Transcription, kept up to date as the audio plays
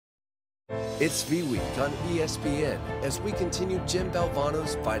It's V-Week on ESPN as we continue Jim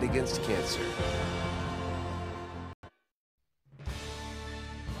Valvano's fight against cancer.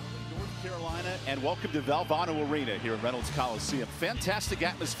 North Carolina, and welcome to Valvano Arena here in Reynolds Coliseum. Fantastic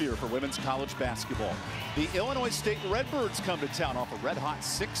atmosphere for women's college basketball. The Illinois State Redbirds come to town off a red-hot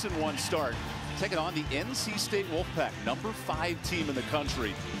 6-1 start, taking on the NC State Wolfpack, number 5 team in the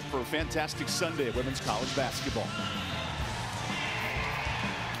country, for a fantastic Sunday of women's college basketball.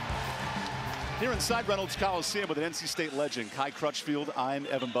 Here inside Reynolds Coliseum with an NC State legend, Kai Crutchfield, I'm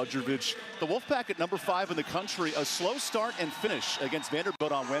Evan Budrovich. The Wolfpack at number 5 in the country, a slow start and finish against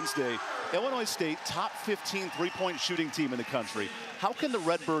Vanderbilt on Wednesday. Illinois State, top 15 three-point shooting team in the country. How can the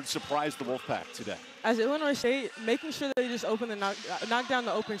Redbirds surprise the Wolfpack today? As Illinois State, making sure that they just open the knock down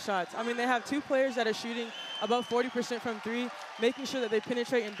the open shots. I mean, they have 2 players that are shooting about 40% from 3, making sure that they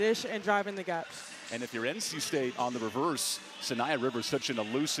penetrate and dish and drive in the gaps. And if you're NC State on the reverse, Sanaya Rivers, such an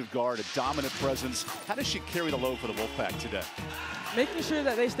elusive guard, a dominant presence. How does she carry the load for the Wolfpack today? Making sure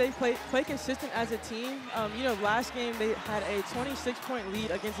that they play consistent as a team. You know, last game they had a 26-point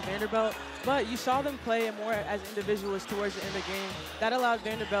lead against Vanderbilt, but you saw them play more as individuals towards the end of the game. That allowed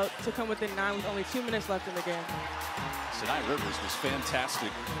Vanderbilt to come within 9 with only 2 minutes left in the game. Sanaya Rivers was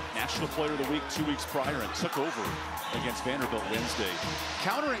fantastic. National Player of the Week 2 weeks prior and took over against Vanderbilt Wednesday.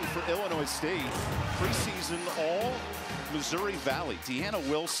 Countering for Illinois State, preseason all Missouri Valley. Deanna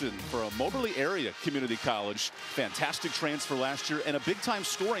Wilson for a Moberly area community college. Fantastic transfer last year and a big-time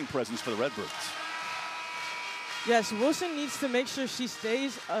scoring presence for the Redbirds. Yes, Wilson needs to make sure she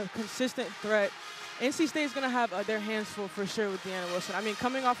stays a consistent threat. NC State is going to have their hands full for sure with Deanna Wilson. I mean,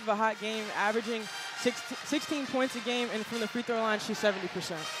 coming off of a hot game, averaging 16 points a game, and from the free throw line, she's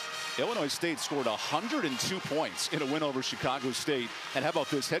 70%. Illinois State scored 102 points in a win over Chicago State. And how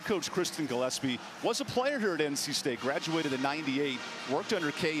about this? Head coach Kristen Gillespie was a player here at NC State, graduated in '98, worked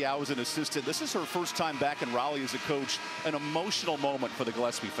under Kay Yao as an assistant. This is her first time back in Raleigh as a coach. An emotional moment for the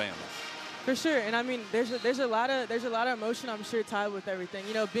Gillespie family. For sure, and I mean, there's a lot of emotion, I'm sure, tied with everything.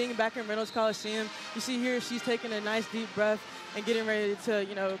 You know, being back in Reynolds Coliseum, you see here she's taking a nice deep breath and getting ready to,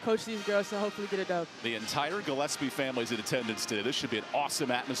 you know, coach these girls to hopefully get a dub. The entire Gillespie family is in attendance today. This should be an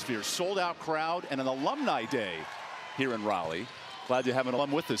awesome atmosphere, sold-out crowd, and an alumni day here in Raleigh. Glad to have an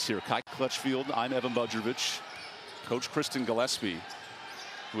alum with us here. Kai Crutchfield, I'm Evan Budrovich. Coach Kristen Gillespie,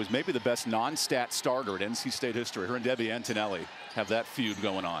 who was maybe the best non-stat starter at NC State history. Her and Debbie Antonelli have that feud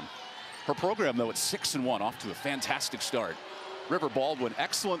going on. Her program, though, at 6-1, off to a fantastic start. River Baldwin,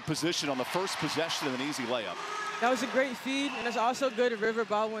 excellent position on the first possession of an easy layup. That was a great feed, and it's also good of River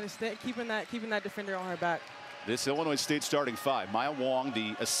Baldwin keeping that defender on her back. This Illinois State starting 5. Maya Wong,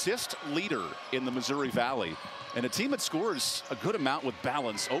 the assist leader in the Missouri Valley, and a team that scores a good amount with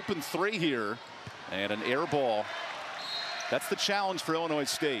balance. Open 3 here, and an air ball. That's the challenge for Illinois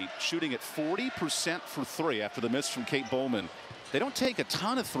State, shooting at 40% for 3 after the miss from Kate Bowman. They don't take a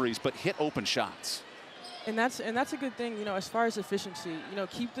ton of threes, but hit open shots. And that's a good thing, you know, as far as efficiency. You know,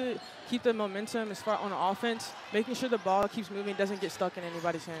 keep the momentum as far on offense, making sure the ball keeps moving, doesn't get stuck in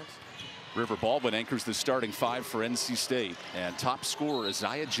anybody's hands. River Baldwin anchors the starting 5 for NC State, and top scorer is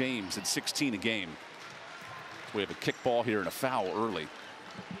Isaiah James at 16 a game. We have a kick ball here and a foul early.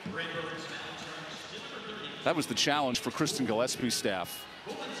 That was the challenge for Kristen Gillespie's staff.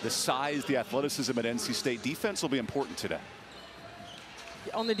 The size, the athleticism at NC State. Defense will be important today.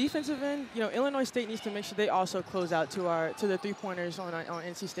 On the defensive end, you know, Illinois State needs to make sure they also close out to the 3-pointers on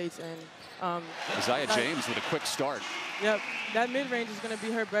NC State's end. Isaiah James with a quick start. Yep, that mid-range is going to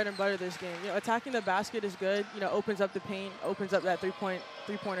be her bread and butter this game. You know, attacking the basket is good. You know, opens up the paint, opens up that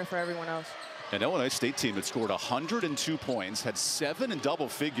three-pointer for everyone else. An Illinois State team that scored 102 points, had 7 in double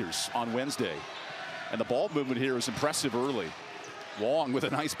figures on Wednesday. And the ball movement here is impressive early. Wong with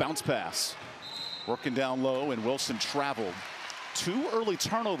a nice bounce pass. Working down low, and Wilson traveled. 2 early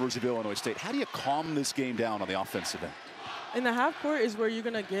turnovers of Illinois State. How do you calm this game down on the offensive end? In the half court is where you're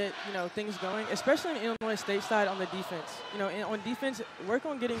going to get, you know, things going, especially on the Illinois State side on the defense. You know, on defense, work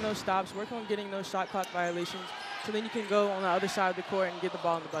on getting those stops, work on getting those shot clock violations, so then you can go on the other side of the court and get the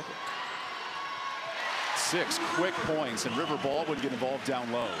ball in the bucket. 6 quick points, and River Baldwin get involved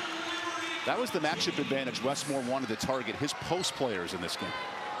down low. That was the matchup advantage Westmore wanted to target his post players in this game.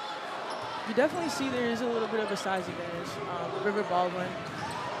 You definitely see there is a little bit of a size advantage. River Baldwin,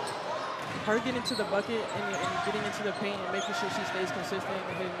 her getting to the bucket and getting into the paint and making sure she stays consistent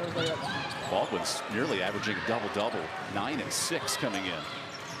and hitting those layups. Baldwin's nearly averaging a double-double, 9 and 6 coming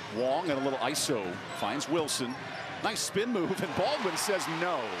in. Wong and a little ISO finds Wilson. Nice spin move, and Baldwin says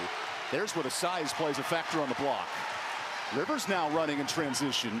no. There's where the size plays a factor on the block. Rivers now running in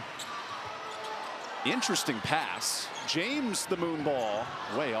transition. Interesting pass. James, the moon ball,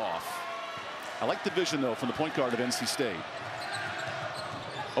 way off. I like the vision, though, from the point guard of NC State.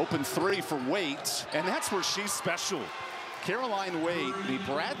 Open three for Waite, and that's where she's special. Caroline Waite, the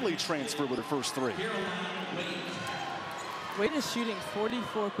Bradley transfer with her first three. Waite is shooting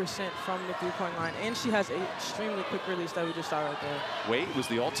 44% from the three-point line, and she has an extremely quick release that we just saw right there. Waite was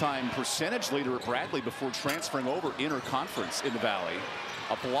the all-time percentage leader at Bradley before transferring over interconference in the Valley.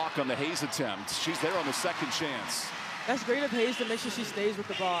 A block on the Hayes attempt. She's there on the second chance. That's great of Hayes to make sure she stays with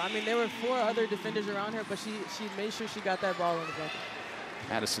the ball. I mean, there were 4 other defenders around her, but she made sure she got that ball in the bucket.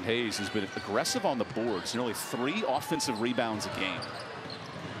 Madison Hayes has been aggressive on the boards, nearly 3 offensive rebounds a game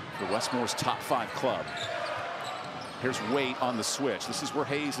for Westmore's top 5 club. Here's Waite on the switch. This is where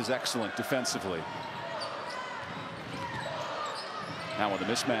Hayes is excellent defensively. Now on the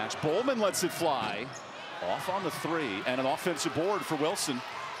mismatch, Bowman lets it fly. Off on the 3, and an offensive board for Wilson.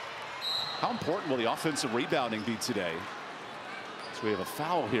 How important will the offensive rebounding be today? So we have a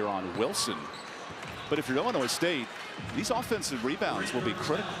foul here on Wilson. But if you're Illinois State, these offensive rebounds will be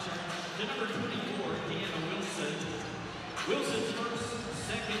critical.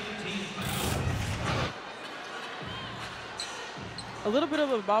 A little bit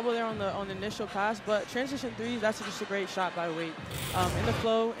of a bobble there on the initial pass, but transition threes, that's just a great shot by Waite. In the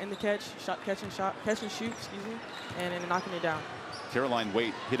flow, in the catch and shoot, excuse me, and then knocking it down. Caroline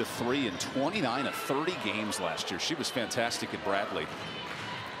Waite hit a 3 in 29 of 30 games last year. She was fantastic at Bradley.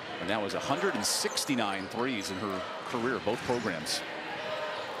 And that was 169 threes in her career, both programs.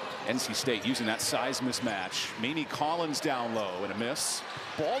 NC State using that size mismatch. Mimi Collins down low and a miss.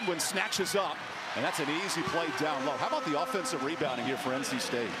 Baldwin snatches up, and that's an easy play down low. How about the offensive rebounding here for NC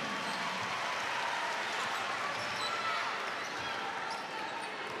State?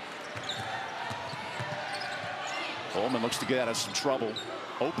 Coleman looks to get out of some trouble.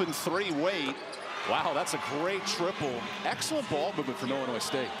 Open 3, Waite. Wow, that's a great triple. Excellent ball movement from Illinois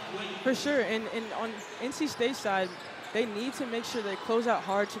State. For sure, and on NC State's side, they need to make sure they close out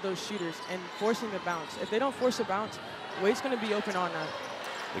hard to those shooters and forcing the bounce. If they don't force a bounce, Waite's going to be open on that.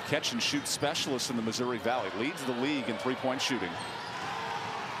 The catch and shoot specialist in the Missouri Valley, leads the league in three-point shooting.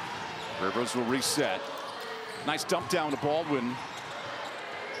 Rivers will reset. Nice dump down to Baldwin.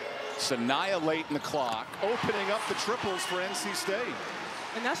 Sanaya late in the clock, opening up the triples for NC State.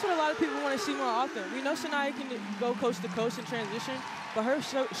 And that's what a lot of people want to see more often. We know Sanaya can go coast to coast in transition, but her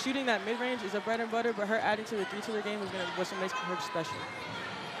shooting that mid-range is a bread and butter, but her adding to the three-to-the game is what makes her special.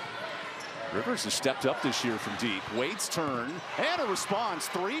 Rivers has stepped up this year from deep. Waite's turn, and a response.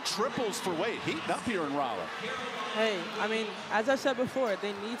 3 triples for Waite, heating up here in Raleigh. Hey, I mean, as I said before,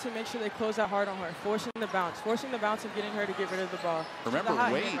 they need to make sure they close out hard on her, forcing the bounce and getting her to get rid of the ball. Remember,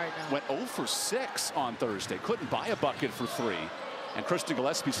 Waite went 0 for 6 on Thursday. Couldn't buy a bucket for 3. And Kristen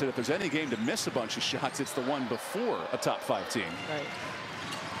Gillespie said if there's any game to miss a bunch of shots, it's the one before a top 5 team. Right.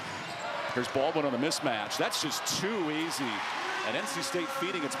 Here's Baldwin on the mismatch. That's just too easy. And NC State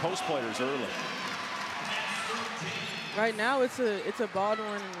feeding its post players early. Right now, it's a Baldwin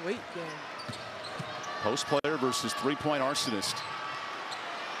and Waite game. Post player versus three-point arsonist.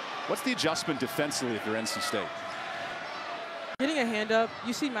 What's the adjustment defensively if you're NC State? Getting a hand up.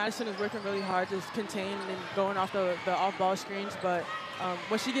 You see Madison is working really hard to contain and going off the off-ball screens, but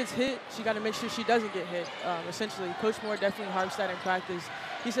when she gets hit, she got to make sure she doesn't get hit. Essentially, Coach Moore definitely harps that in practice.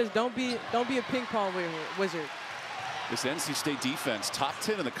 He says, "Don't be a ping pong wizard." This NC State defense, top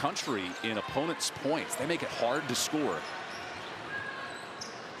 10 in the country in opponents' points. They make it hard to score.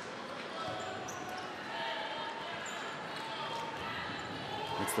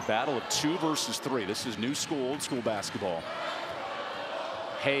 It's the battle of 2 versus 3. This is new school, old school basketball.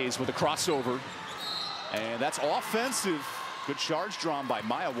 Hayes with a crossover, and that's offensive. Good charge drawn by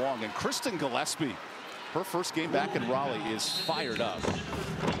Maya Wong, and Kristen Gillespie, her first game back in Raleigh, is fired up.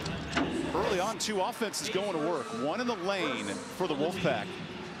 Early on, 2 offenses going to work. 1 in the lane for the Wolfpack,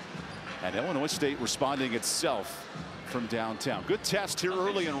 and Illinois State responding itself from downtown. Good test here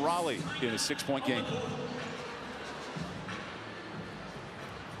early in Raleigh in a 6-point game.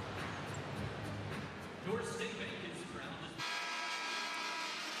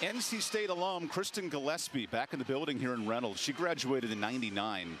 NC State alum Kristen Gillespie back in the building here in Reynolds. She graduated in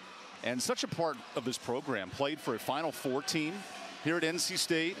 '99 and such a part of this program. Played for a Final Four team here at NC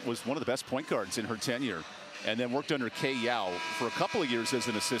State, was one of the best point guards in her tenure, and then worked under Kay Yao for a couple of years as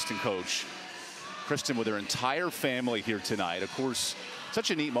an assistant coach. Kristen with her entire family here tonight. Of course, such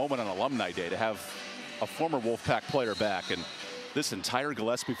a neat moment on Alumni Day to have a former Wolfpack player back, and this entire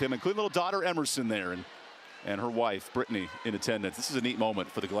Gillespie family, including little daughter Emerson there, and her wife, Brittany, in attendance. This is a neat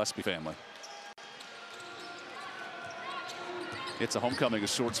moment for the Gillespie family. It's a homecoming of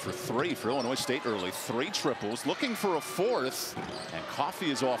sorts for 3 for Illinois State early. 3 triples, looking for a 4th, and Coffey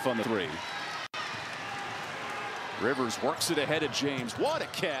is off on the 3. Rivers works it ahead of James. What a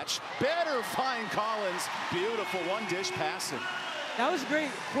catch. Better find Collins. Beautiful one-dish passing. That was great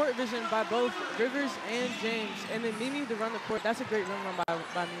court vision by both Rivers and James. And then Mimi to run the court. That's a great run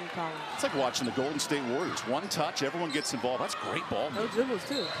by Mimi Collins. It's like watching the Golden State Warriors. One touch, everyone gets involved. That's great ball. No dribbles,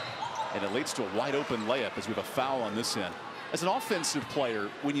 too. And it leads to a wide open layup as we have a foul on this end. As an offensive player,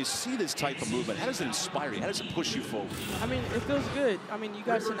 when you see this type of movement, how does it inspire you? How does it push you forward? I mean, it feels good. I mean, you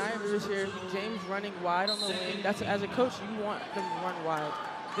got Sanaya Rivers here, James running wide on the wing. That's, as a coach, you want them to run wide.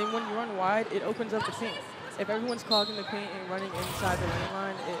 Then when you run wide, it opens up the paint. If everyone's clogging the paint and running inside the lane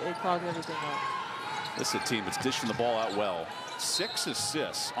line, it clogs everything up. This is a team that's dishing the ball out well. 6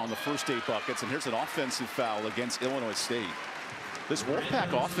 assists on the first 8 buckets, and here's an offensive foul against Illinois State. This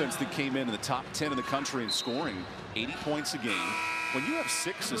Wolfpack offense that came in the top 10 in the country in scoring 80 points a game. When you have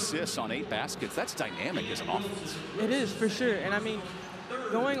 6 assists on 8 baskets, that's dynamic as an offense. It is, for sure. And I mean,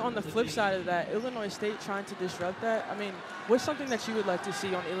 going on the flip side of that, Illinois State trying to disrupt that, I mean, what's something that you would like to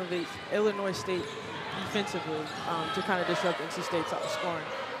see on Illinois State defensively to kind of disrupt NC State's scoring?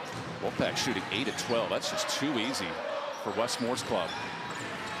 Wolfpack shooting 8 of 12. That's just too easy for Westmore's club.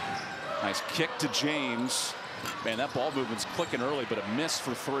 Nice kick to James. Man, that ball movement's clicking early, but a miss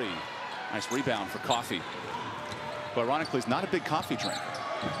for 3. Nice rebound for Coffee. But ironically, he's not a big coffee drinker.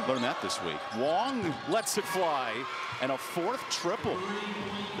 Learned that this week. Wong lets it fly, and a 4th triple.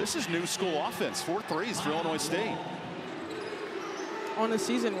 This is new school offense. 4 threes for Illinois State. On the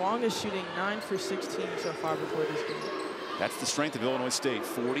season, Wong is shooting 9 for 16 so far before this game. That's the strength of Illinois State.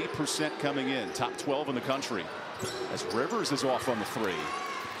 40% coming in, top 12 in the country. As Rivers is off on the 3.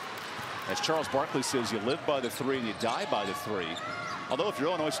 As Charles Barkley says, you live by the 3 and you die by the 3. Although if you're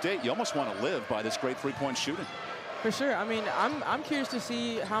Illinois State, you almost want to live by this great 3-point shooting. For sure. I mean, I'm curious to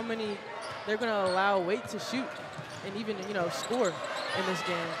see how many they're going to allow Wait to shoot and even, you know, score in this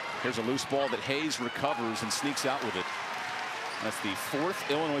game. Here's a loose ball that Hayes recovers and sneaks out with it. That's the 4th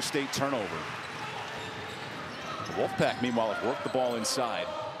Illinois State turnover. The Wolfpack, meanwhile, have worked the ball inside.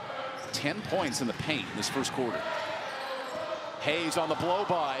 10 points in the paint in this first quarter. Hayes on the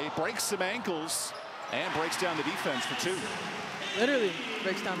blow-by, breaks some ankles, and breaks down the defense for 2. Literally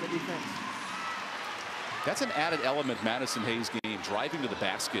breaks down the defense. That's an added element Madison Hayes' game, driving to the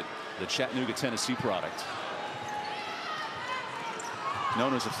basket, the Chattanooga, Tennessee product.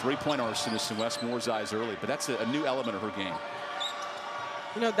 Known as a 3-point arsonist in Wes Moore's eyes early, but that's a new element of her game.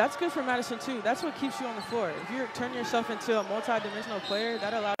 You know, that's good for Madison, too. That's what keeps you on the floor. If you turn yourself into a multi-dimensional player,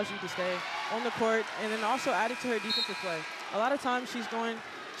 that allows you to stay on the court and then also add it to her defensive play. A lot of times she's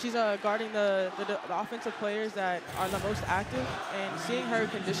guarding the offensive players that are the most active, and seeing her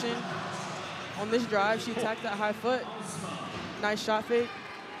condition on this drive, she attacked that high foot. Nice shot fake,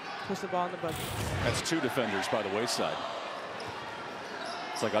 puts the ball in the bucket. That's 2 defenders by the wayside.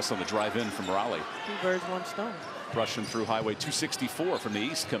 It's like us on the drive in from Raleigh. 2 birds, 1 stone. Rushing through Highway 264 from the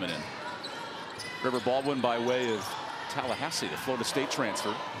east coming in. River Baldwin by way of Tallahassee, the Florida State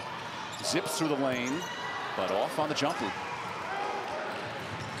transfer. Zips through the lane, but off on the jumper.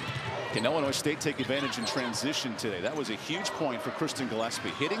 Can Illinois State take advantage in transition today? That was a huge point for Kristen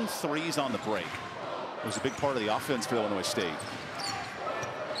Gillespie. Hitting 3s on the break was a big part of the offense for Illinois State.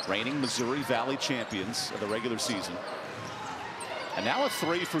 Reigning Missouri Valley champions of the regular season. And now a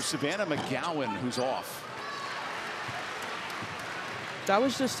 3 for Savannah McGowan, who's off. That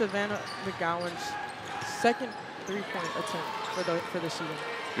was just Savannah McGowan's 2nd 3-point attempt for the season.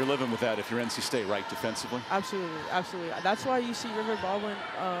 You're living with that if you're NC State, right, defensively? Absolutely, absolutely. That's why you see River Baldwin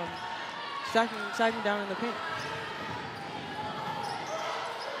sacking down in the paint.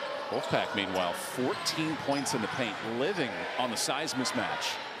 Wolfpack, meanwhile, 14 points in the paint, living on the size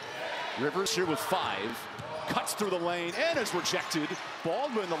mismatch. Rivers here with 5, cuts through the lane and is rejected.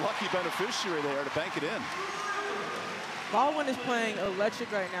 Baldwin, the lucky beneficiary there to bank it in. Baldwin is playing electric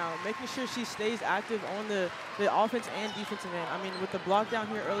right now, making sure she stays active on the offense and defensive end. I mean, with the block down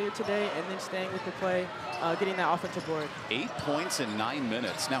here earlier today and then staying with the play, getting that offensive board. 8 points in 9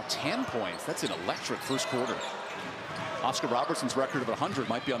 minutes. Now 10 points. That's an electric first quarter. Oscar Robertson's record of 100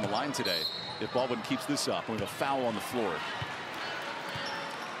 might be on the line today if Baldwin keeps this up with a foul on the floor.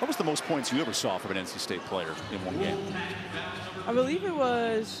 What was the most points you ever saw from an NC State player in one game? I believe it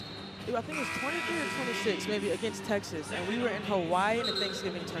was, I think it was 23 or 26, maybe, against Texas. And we were in Hawaii in the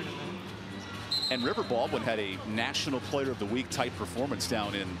Thanksgiving tournament. And River Baldwin had a National Player of the Week type performance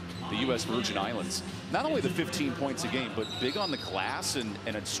down in the U.S. Virgin Islands. Not only the 15 points a game, but big on the glass and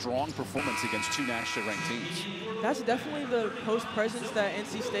a strong performance against 2 nationally ranked teams. That's definitely the post presence that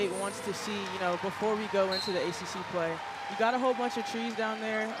NC State wants to see, you know, before we go into the ACC play. You got a whole bunch of trees down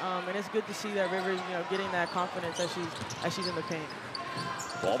there, and it's good to see that Rivers, you know, getting that confidence as she's in the paint.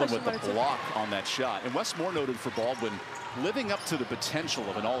 Baldwin with the block on that shot. And Wes Moore noted for Baldwin living up to the potential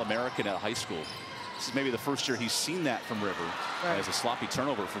of an All-American at high school. This is maybe the first year he's seen that from River as a sloppy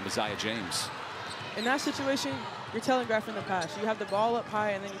turnover from Isaiah James. In that situation, you're telegraphing the pass. You have the ball up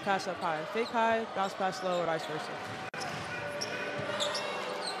high and then you pass up high. Fake high, bounce pass low, or vice versa.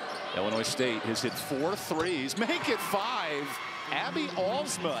 Illinois State has hit 4 threes. Make it 5. Abby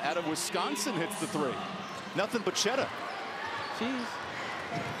Alsma out of Wisconsin hits the 3. Nothing but cheddar. Jeez.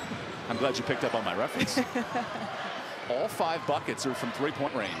 I'm glad you picked up on my reference. All 5 buckets are from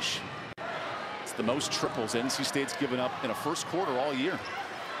three-point range. It's the most triples NC State's given up in a first quarter all year.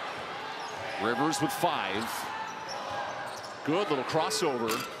 Rivers with 5. Good little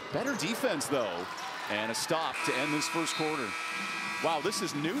crossover. Better defense, though. And a stop to end this first quarter. Wow, this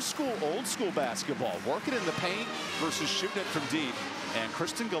is new school, old school basketball. Working in the paint versus shooting it from deep. And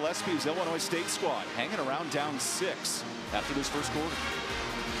Kristen Gillespie's Illinois State squad hanging around down 6 after this first quarter.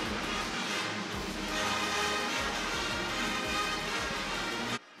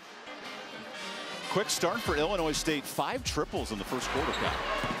 Quick start for Illinois State. 5 triples in the first quarter, Cal.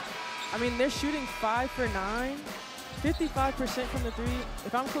 I mean, they're shooting 5 for 9. 55% from the 3.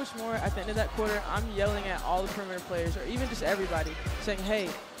 If I'm Coach Moore at the end of that quarter, I'm yelling at all the perimeter players, or even just everybody, saying, hey,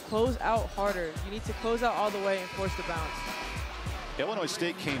 close out harder. You need to close out all the way and force the bounce. Illinois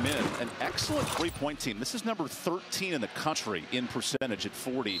State came in an excellent three-point team. This is number 13 in the country in percentage at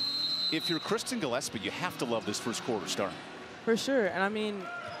 40. If you're Kristen Gillespie, you have to love this first quarter start. For sure. And I mean,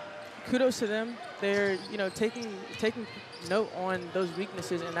 kudos to them. They're, you know, taking note on those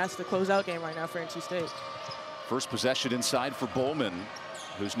weaknesses, and that's the closeout game right now for NC State. First possession inside for Bowman,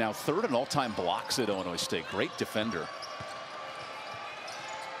 who's now 3rd in all-time blocks at Illinois State. Great defender.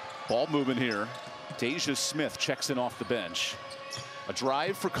 Ball movement here. Deja Smith checks in off the bench. A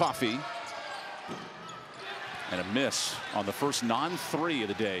drive for Coffey. And a miss on the first non-3 of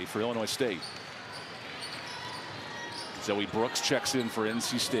the day for Illinois State. Zoe Brooks checks in for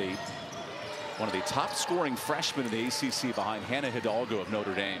NC State. One of the top scoring freshmen in the ACC behind Hannah Hidalgo of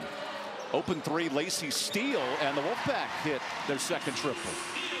Notre Dame. Open 3, Lacey Steele, and the Wolfpack hit their second triple.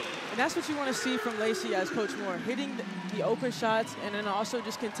 And that's what you want to see from Lacey as Coach Moore, hitting the open shots and then also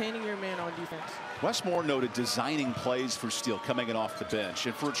just containing your man on defense. Wes Moore noted designing plays for Steele coming in off the bench.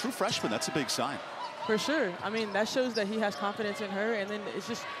 And for a true freshman, that's a big sign. For sure. I mean, that shows that he has confidence in her, and then it's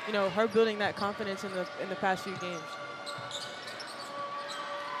just, you know, her building that confidence in the past few games.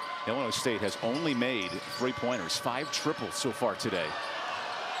 Illinois State has only made 3-pointers, 5 triples so far today.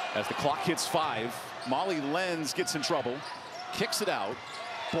 As the clock hits 5, Molly Lenz gets in trouble, kicks it out.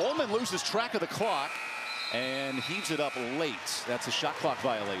 Bowman loses track of the clock and heaves it up late. That's a shot clock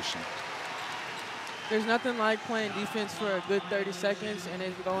violation. There's nothing like playing defense for a good 30 seconds and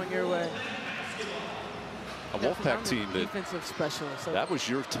it's going your way. A Wolfpack team that defensive specialist. So that was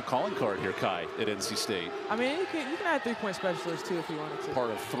your calling card here, Kai, at NC State. I mean, you can add 3-point specialists too if you wanted to.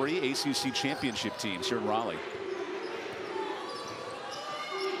 Part of 3 ACC championship teams here in Raleigh.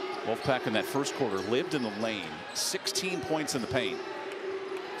 Wolfpack in that first quarter lived in the lane. 16 points in the paint.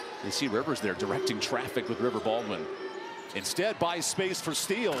 You see Rivers there directing traffic with River Baldwin. Instead buys space for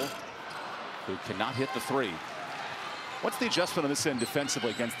Steele, who cannot hit the 3. What's the adjustment on this end defensively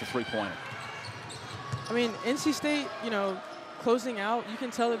against the 3-pointer? I mean, NC State, you know, closing out, you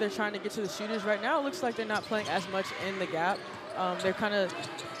can tell that they're trying to get to the shooters. Right now it looks like they're not playing as much in the gap. They're kind of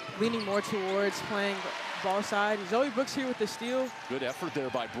leaning more towards playing ball side. Zoe Brooks here with the steal. Good effort there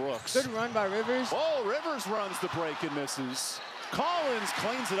by Brooks. Good run by Rivers. Oh, Rivers runs the break and misses. Collins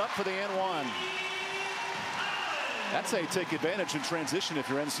cleans it up for the N1. That's how you take advantage in transition if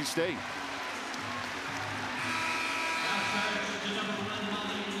you're NC State.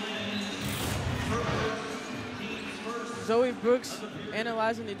 Zoe Brooks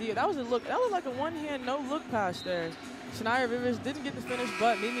analyzing the deal. That was a look. That was like a one-hand no-look pass there. Shania Rivers didn't get the finish,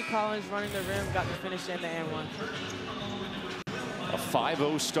 but Mimi Collins running the rim got the finish and the and-one. A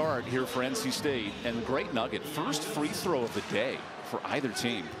 5-0 start here for NC State, and the great nugget. First free throw of the day for either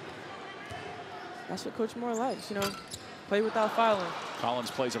team. That's what Coach Moore likes, you know, play without fouling.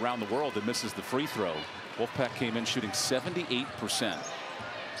 Collins plays around the world and misses the free throw. Wolfpack came in shooting 78%.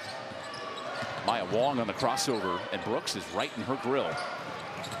 Maya Wong on the crossover, and Brooks is right in her grill.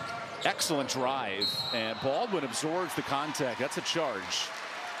 Excellent drive, and Baldwin absorbs the contact. That's a charge.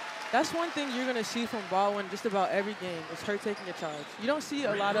 That's one thing you're going to see from Baldwin just about every game is her taking a charge. You don't see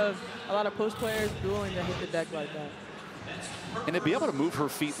a lot of post players dueling to hit the deck like that. And to be able to move her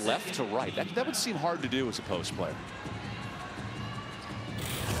feet left to right, that would seem hard to do as a post player.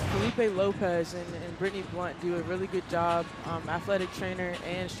 Felipe Lopez and Brittany Blunt do a really good job. Athletic trainer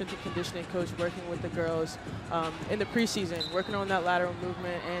and strength and conditioning coach working with the girls in the preseason, working on that lateral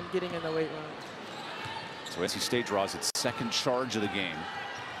movement and getting in the weight room. So NC State draws its second charge of the game.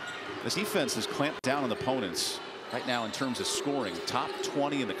 This defense has clamped down on opponents right now in terms of scoring. Top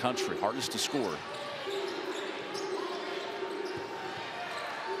 20 in the country, hardest to score.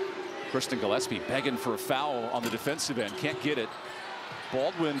 Kristen Gillespie begging for a foul on the defensive end. Can't get it.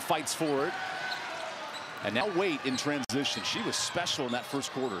 Baldwin fights for it. And now Waite in transition. She was special in that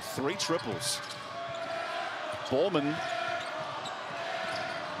first quarter. 3 triples. Bowman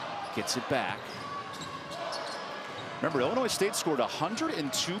gets it back. Remember, Illinois State scored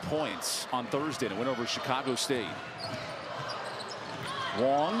 102 points on Thursday to win over Chicago State.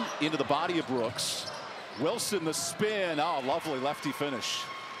 Wong into the body of Brooks. Wilson the spin. Oh, lovely lefty finish.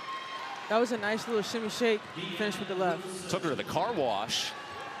 That was a nice little shimmy shake finish with the left. Took her to the car wash.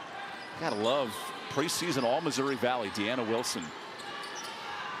 Gotta love preseason All-Missouri Valley, Deanna Wilson.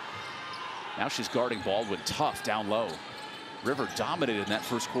 Now she's guarding Baldwin tough down low. River dominated in that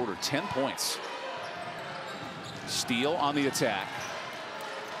first quarter, 10 points. Steele on the attack.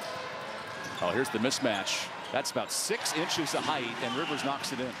 Oh, here's the mismatch. That's about 6 inches of height, and Rivers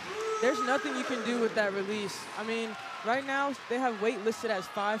knocks it in. There's nothing you can do with that release. I mean, right now they have Waite listed as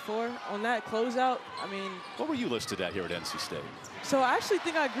 5'4". On that closeout, I mean. What were you listed at here at NC State? So I actually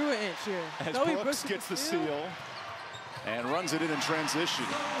think I grew an inch here. As Brooks gets the steal and runs it in transition.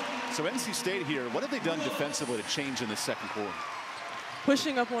 So NC State here, what have they done defensively to change in the second quarter?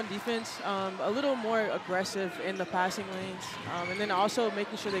 Pushing up on defense, a little more aggressive in the passing lanes, and then also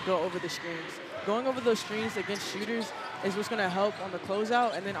making sure they go over the screens. Going over those screens against shooters is what's going to help on the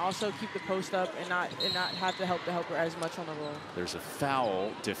closeout, and then also keep the post up and not have to help the helper as much on the roll. There's a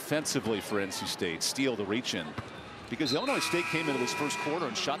foul defensively for NC State. Steele the reach in, because Illinois State came into this first quarter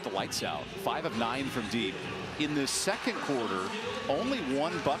and shot the lights out. 5 of 9 from deep. In this second quarter, only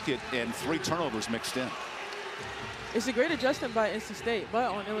 1 bucket and 3 turnovers mixed in. It's a great adjustment by NC State, but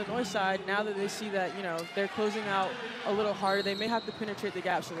on Illinois' side, now that they see that, you know, they're closing out a little harder, they may have to penetrate the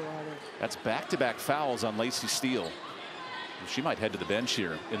gaps a little harder. That's back-to-back fouls on Lacey Steele. She might head to the bench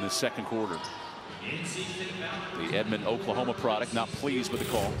here in the second quarter. The Edmond, Oklahoma product not pleased with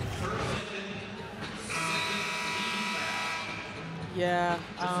the call. Yeah,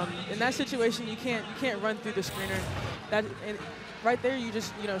 in that situation, you can't run through the screener. Right there, you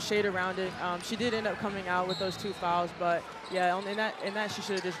just shade around it. She did end up coming out with those 2 fouls, but yeah, in that she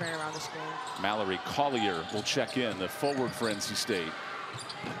should have just ran around the screen. Mallory Collier will check in, the forward for NC State.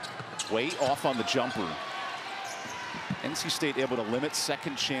 Way off on the jumper. NC State able to limit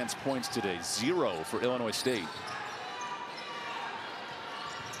second chance points today. 0 for Illinois State.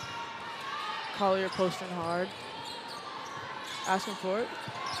 Collier posting hard, asking for it.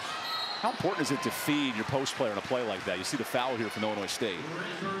 How important is it to feed your post player in a play like that? You see the foul here from Illinois State.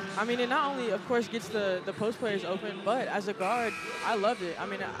 I mean, it not only, of course, gets the post players open, but as a guard, I loved it. I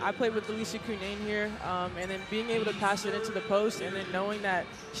mean, I played with Alicia Cunane here, and then being able to pass it into the post, and then knowing that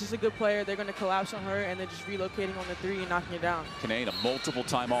she's a good player, they're going to collapse on her, and then just relocating on the 3 and knocking it down. Cunane, a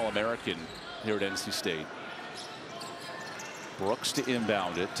multiple-time All-American here at NC State. Brooks to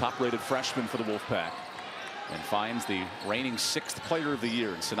inbound it, top-rated freshman for the Wolfpack. And finds the reigning 6th player of the year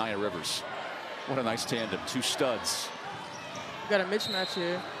in Sanaya Rivers. What a nice tandem. 2 studs. We've got a mismatch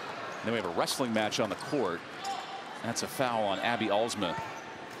here. And then we have a wrestling match on the court. That's a foul on Abby Alsma.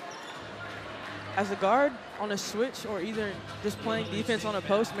 As a guard on a switch or either just playing defense on a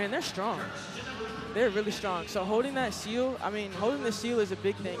post, man, they're strong. They're really strong. So holding that seal, I mean, holding the seal is a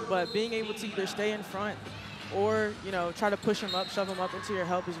big thing, but being able to either stay in front or, try to push him up, shove him up into your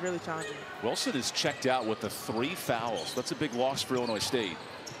help is really challenging. Wilson is checked out with the 3 fouls. That's a big loss for Illinois State.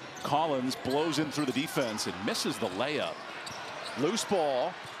 Collins blows in through the defense and misses the layup. Loose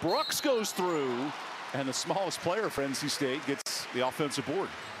ball. Brooks goes through, and the smallest player for NC State gets the offensive board.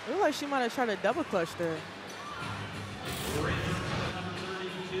 It looked like she might have tried a double clutch there.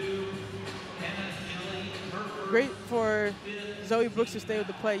 Great for Zoe Brooks to stay with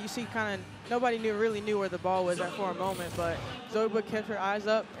the play. You see nobody really knew where the ball was at for a moment, but Zoe Brooks kept her eyes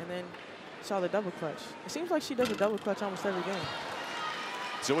up and then saw the double clutch. It seems like she does a double clutch almost every game.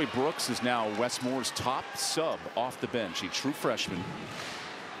 Zoe Brooks is now Wes Moore's top sub off the bench, a true freshman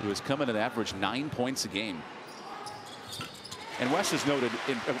who has come in an average 9 points a game. And Wes has noted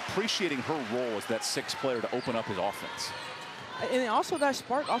in appreciating her role as that 6th player to open up his offense. And also that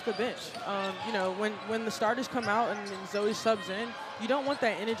spark off the bench. When the starters come out and Zoe subs in, you don't want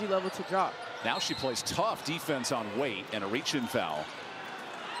that energy level to drop. Now she plays tough defense on Waite and a reach-in foul.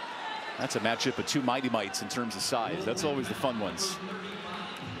 That's a matchup of two mighty mites in terms of size. That's always the fun ones.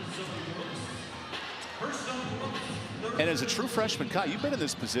 And as a true freshman, Kai, you've been in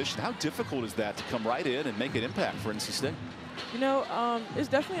this position. How difficult is that to come right in and make an impact for NC State? You know, it's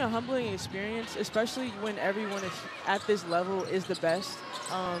definitely a humbling experience, especially when everyone is at this level is the best.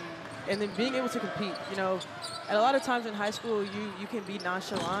 And then being able to compete, you know, and a lot of times in high school, you can be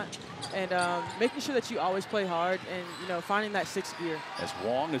nonchalant and making sure that you always play hard and, you know, finding that sixth gear. As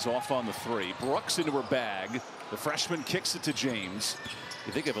Wong is off on the three, Brooks into her bag. The freshman kicks it to James.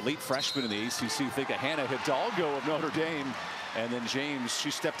 You think of elite freshmen in the ACC, think of Hannah Hidalgo of Notre Dame. And then James, she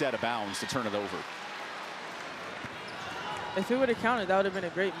stepped out of bounds to turn it over. If it would have counted, that would have been a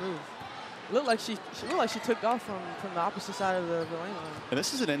great move. It looked like she took off from the opposite side of the lane line. And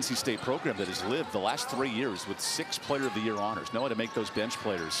this is an NC State program that has lived the last 3 years with 6 Player of the Year honors. Know how to make those bench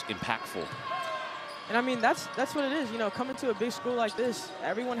players impactful. And I mean, that's what it is. You know, coming to a big school like this,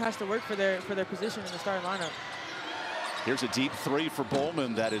 everyone has to work for their position in the starting lineup. Here's a deep three for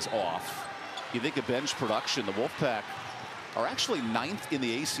Bowman that is off. You think of bench production, the Wolfpack are actually 9th in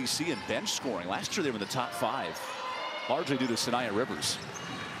the ACC in bench scoring. Last year they were in the top 5, largely due to Sanaya Rivers.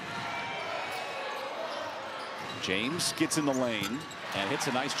 James gets in the lane and hits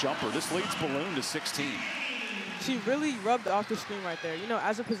a nice jumper. This leads Balloon to 16. She really rubbed off the screen right there. You know,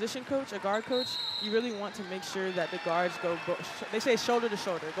 as a position coach, a guard coach, you really want to make sure that the guards go, they say shoulder to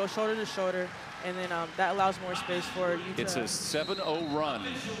shoulder, go shoulder to shoulder, and then that allows more space for you to. It's a 7-0 run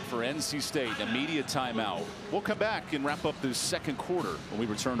for NC State, immediate timeout. We'll come back and wrap up this second quarter when we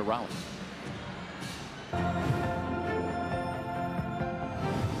return to Raleigh.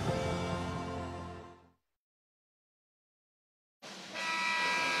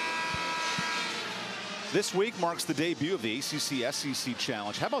 This week marks the debut of the ACC-SEC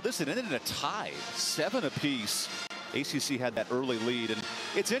Challenge. How about this? It ended in a tie, 7 apiece. ACC had that early lead, and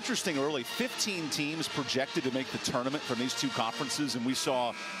it's interesting early. 15 teams projected to make the tournament from these two conferences, and we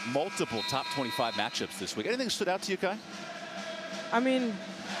saw multiple top 25 matchups this week. Anything stood out to you, Kai? I mean,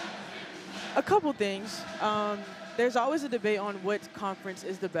 a couple things. There's always a debate on what conference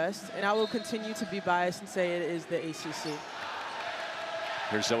is the best, and I will continue to be biased and say it is the ACC.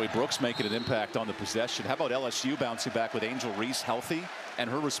 Here's Zoe Brooks making an impact on the possession. How about LSU bouncing back with Angel Reese healthy and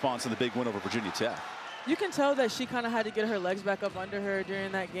her response in the big win over Virginia Tech? You can tell that she kind of had to get her legs back up under her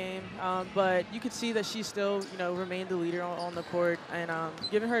during that game, but you could see that she still, you know, remained the leader on the court, and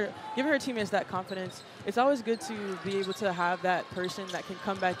giving her teammates that confidence. It's always good to be able to have that person that can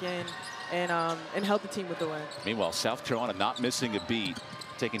come back in and help the team with the win. Meanwhile, South Carolina not missing a beat,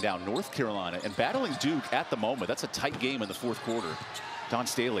 taking down North Carolina and battling Duke at the moment. That's a tight game in the fourth quarter. Don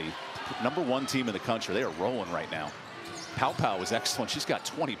Staley, #1 team in the country. They are rolling right now. Pow Pow was excellent. She's got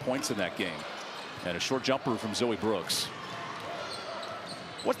 20 points in that game. And a short jumper from Zoe Brooks.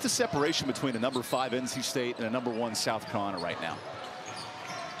 What's the separation between a #5 NC State and a #1 South Carolina right now?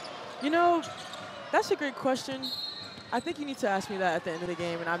 You know, that's a great question. I think you need to ask me that at the end of the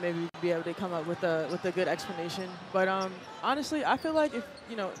game, and I maybe be able to come up with a good explanation. But honestly, I feel like if,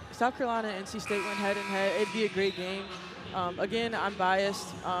 you know, South Carolina and NC State went head and head, it'd be a great game. Again, I'm biased.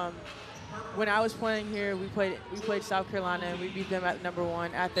 When I was playing here, we played South Carolina, and we beat them at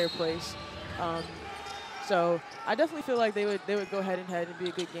 #1 at their place. So I definitely feel like they would go head and head and be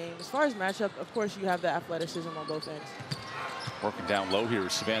a good game. As far as matchup, of course, you have the athleticism on both ends. Working down low here,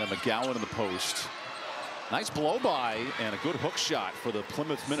 Savannah McGowan in the post. Nice blow by and a good hook shot for the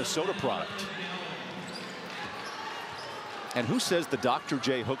Plymouth, Minnesota product. And who says the Dr.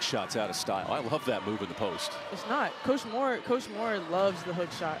 J hook shot's out of style? I love that move in the post. It's not. Coach Moore loves the hook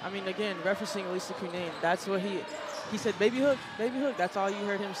shot. I mean, again, referencing Elisa Cunane, that's what he said, baby hook, baby hook. That's all you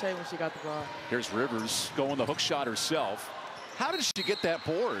heard him say when she got the ball. Here's Rivers going the hook shot herself. How did she get that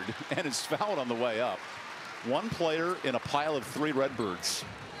board? And is fouled on the way up. One player in a pile of 3 Redbirds.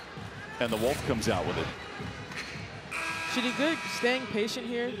 And the Wolf comes out with it. She did good staying patient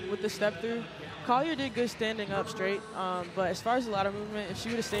here with the step through. Collier did good standing up straight, but as far as a lot of movement, if she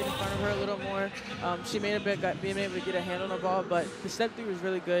would have stayed in front of her a little more, she may have been able to get a hand on the ball, but the step through was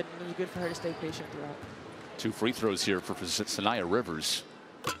really good, and it was good for her to stay patient throughout. 2 free throws here for Sanaya Rivers.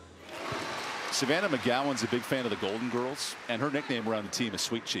 Savannah McGowan's a big fan of the Golden Girls, and her nickname around the team is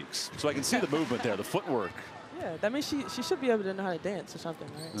Sweet Cheeks. So I can see the movement there, the footwork. Yeah, that means she should be able to know how to dance or something,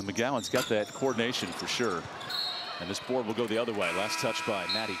 right? And McGowan's got that coordination for sure. And this board will go the other way. Last touch by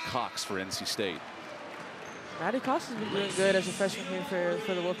Maddie Cox for NC State. Maddie Cox has been doing good as a freshman here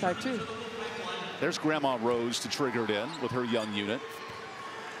for the Wolfpack, too. There's Grandma Rose to trigger it in with her young unit.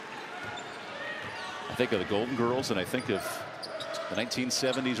 I think of the Golden Girls, and I think of the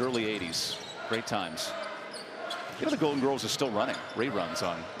 1970s, early 80s. Great times. You know, the Golden Girls are still running reruns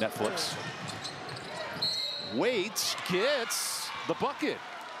on Netflix. Waite gets the bucket.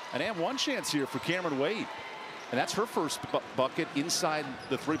 An and one chance here for Cameron Waite. And that's her first bucket inside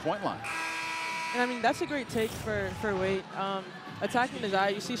the three-point line. And I mean, that's a great take for Waite. Attacking his eye,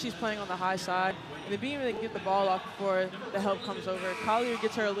 you see she's playing on the high side. And then being able to get the ball off before the help comes over. Collier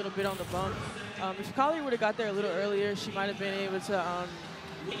gets her a little bit on the bump. If Collier would have got there a little earlier, she might have been able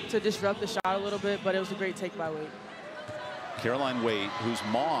to disrupt the shot a little bit, but it was a great take by Waite. Caroline Waite, whose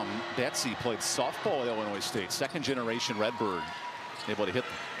mom, Betsy, played softball at Illinois State, second-generation Redbird, able to hit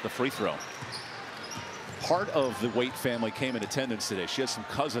the free throw. Part of the Waite family came in attendance today. She has some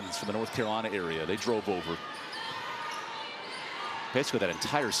cousins from the North Carolina area. They drove over. Basically, that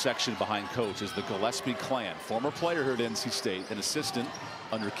entire section behind coach is the Gillespie clan. Former player here at NC State, an assistant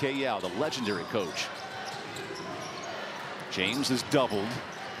under Kay Yao, the legendary coach. James is doubled.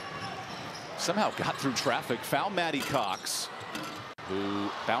 Somehow got through traffic, found Maddie Cox, who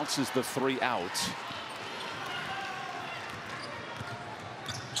bounces the three out.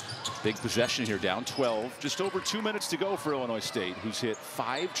 Big possession here, down 12. Just over 2 minutes to go for Illinois State, who's hit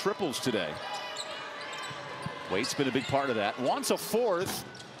 5 triples today. Waite's been a big part of that. Wants a fourth,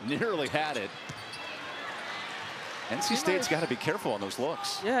 nearly had it. NC State's got to be careful on those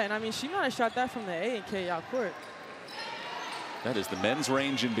looks. Yeah, and I mean, she might have shot that from the A in Kay Yao court. That is the men's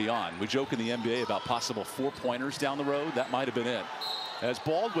range and beyond. We joke in the NBA about possible 4-pointers down the road. That might have been it. As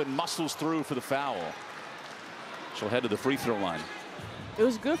Baldwin muscles through for the foul. She'll head to the free throw line. It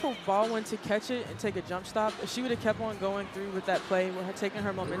was good for Baldwin to catch it and take a jump stop. If she would have kept on going through with that play, with her taking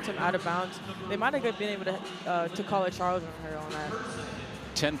her momentum out of bounds, they might have been able to call a charge on her on that.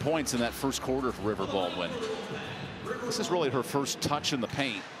 10 points in that first quarter for River Baldwin. This is really her first touch in the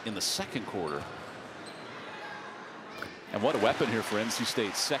paint in the second quarter. And what a weapon here for NC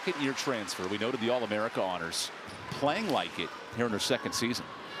State. Second-year transfer. We noted the All-America honors. Playing like it here in her second season.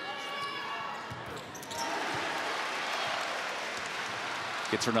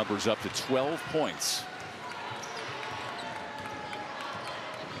 Gets her numbers up to 12 points.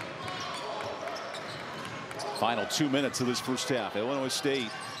 Final 2 minutes of this first half. Illinois State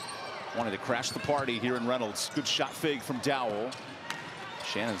wanted to crash the party here in Reynolds. Good shot fake from Dowell.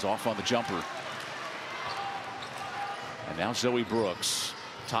 Shannon's off on the jumper. And now Zoe Brooks,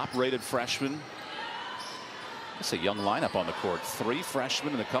 top-rated freshman. That's a young lineup on the court. 3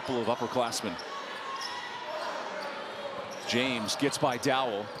 freshmen and a couple of upperclassmen. James gets by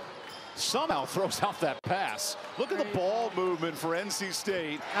Dowell. Somehow throws out that pass. Look at the ball movement for NC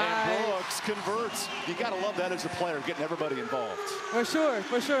State. And Brooks converts. You got to love that as a player, getting everybody involved. For sure,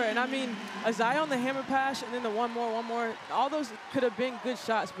 for sure. And I mean, a Zion the hammer pass, and then the one more. All those could have been good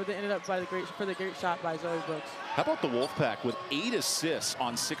shots, but they ended up for the great shot by Zoe Brooks. How about the Wolfpack with 8 assists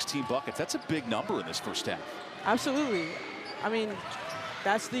on 16 buckets? That's a big number in this first half. Absolutely. I mean,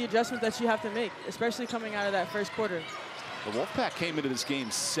 that's the adjustment that you have to make, especially coming out of that first quarter. The Wolfpack came into this game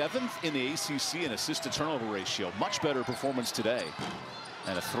 7th in the ACC in assist-to-turnover ratio. Much better performance today.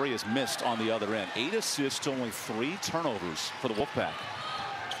 And a 3 is missed on the other end. 8 assists, only 3 turnovers for the Wolfpack.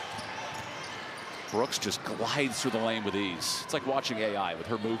 Brooks just glides through the lane with ease. It's like watching AI with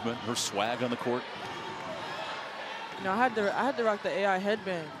her movement, her swag on the court. You know, I had to rock the AI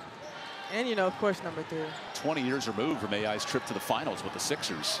headband. And, you know, of course, number 3. 20 years removed from AI's trip to the finals with the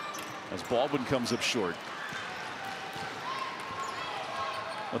Sixers. As Baldwin comes up short.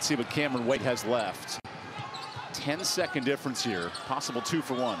 Let's see what Cameron Waite has left. 10-second difference here. Possible 2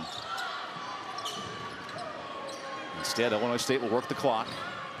 for 1. Instead, Illinois State will work the clock.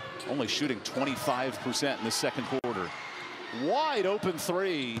 Only shooting 25% in the second quarter. Wide open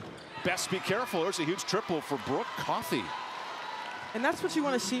 3. Best be careful. There's a huge triple for Brooke Coffey. And that's what you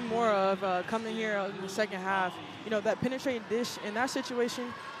want to see more of coming here in the second half. You know, that penetrating dish. In that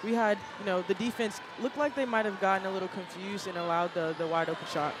situation, we had, you know, the defense looked like they might have gotten a little confused and allowed the wide open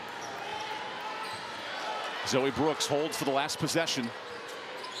shot. Zoe Brooks holds for the last possession.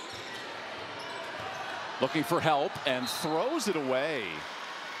 Looking for help and throws it away.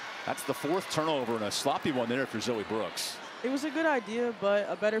 That's the 4th turnover and a sloppy one there for Zoe Brooks. It was a good idea, but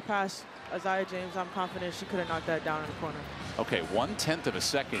a better pass. Isaiah James, I'm confident she could have knocked that down in the corner. Okay, 1/10 of a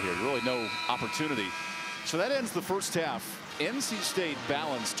second here. Really no opportunity. So that ends the first half. NC State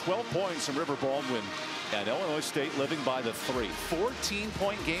balanced 12 points from River Baldwin. And Illinois State living by the 3.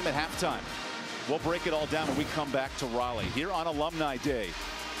 14-point game at halftime. We'll break it all down when we come back to Raleigh here on Alumni Day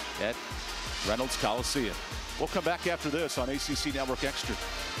at Reynolds Coliseum. We'll come back after this on ACC Network Extra.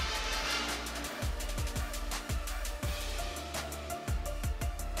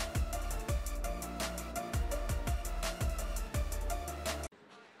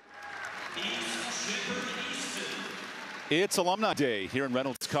 It's Alumni Day here in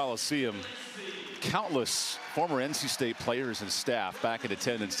Reynolds Coliseum. Countless former NC State players and staff back in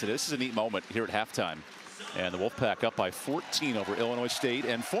attendance today. This is a neat moment here at halftime. And the Wolfpack up by 14 over Illinois State,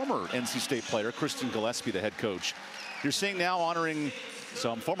 and former NC State player Kristen Gillespie, the head coach. You're seeing now honoring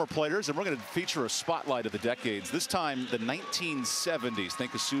some former players, and we're going to feature a spotlight of the decades. This time, the 1970s.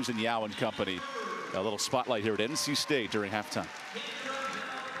 Think of Susan Yao and company. A little spotlight here at NC State during halftime.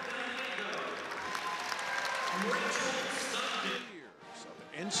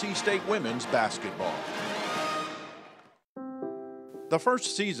 NC State women's basketball. The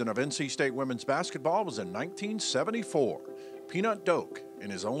first season of NC State women's basketball was in 1974. Peanut Doak, in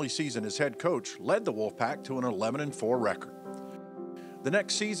his only season as head coach, led the Wolfpack to an 11-4 record. The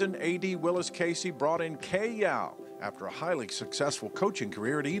next season, A.D. Willis Casey brought in Kay Yao after a highly successful coaching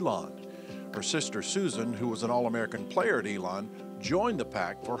career at Elon. Her sister Susan, who was an All-American player at Elon, joined the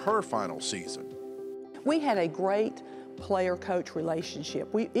Pack for her final season. We had a great player-coach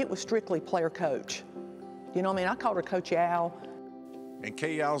relationship. It was strictly player-coach. You know what I mean? I called her Coach Yao. In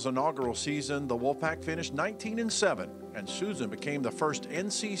Kay Yao's inaugural season, the Wolfpack finished 19-7, and Susan became the first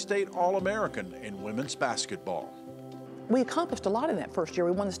NC State All-American in women's basketball. We accomplished a lot in that first year.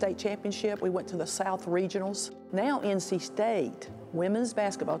 We won the state championship. We went to the South Regionals. Now NC State women's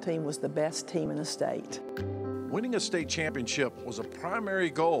basketball team was the best team in the state. Winning a state championship was a primary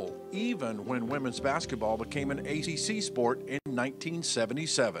goal, even when women's basketball became an ACC sport in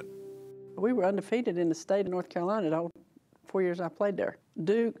 1977. We were undefeated in the state of North Carolina the whole 4 years I played there.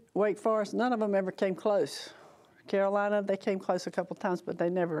 Duke, Wake Forest, none of them ever came close. Carolina, they came close a couple times, but they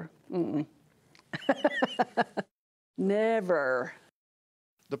never, never.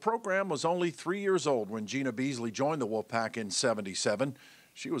 The program was only 3 years old when Gina Beasley joined the Wolfpack in '77.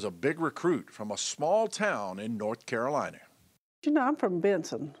 She was a big recruit from a small town in North Carolina. You know, I'm from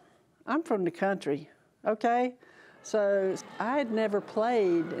Benson. I'm from the country, okay? So I had never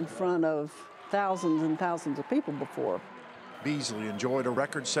played in front of thousands and thousands of people before. Beasley enjoyed a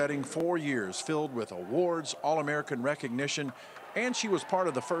record-setting 4 years filled with awards, All-American recognition, and she was part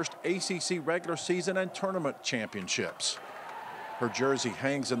of the first ACC regular season and tournament championships. Her jersey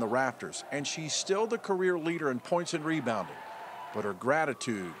hangs in the rafters, and she's still the career leader in points and rebounding. But her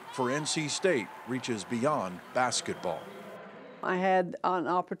gratitude for NC State reaches beyond basketball. I had an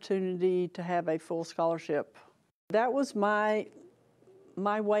opportunity to have a full scholarship. That was my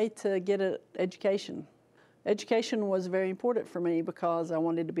way to get an education. Education was very important for me because I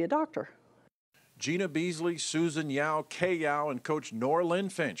wanted to be a doctor. Gina Beasley, Susan Yao, Kay Yao, and Coach Nora Lynn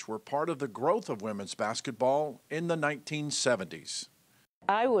Finch were part of the growth of women's basketball in the 1970s.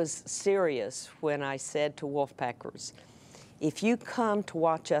 I was serious when I said to Wolfpackers, if you come to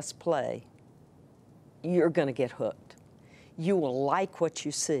watch us play, you're going to get hooked. You will like what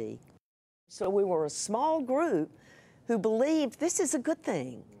you see. So we were a small group who believed this is a good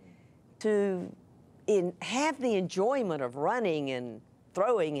thing, to have the enjoyment of running and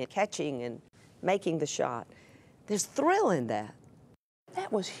throwing and catching and making the shot. There's thrill in that.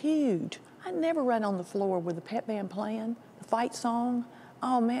 That was huge. I never ran on the floor with the pep band playing, the fight song.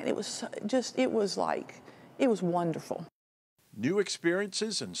 Oh man, it was it was wonderful. New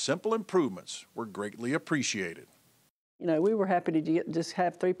experiences and simple improvements were greatly appreciated. You know, we were happy to just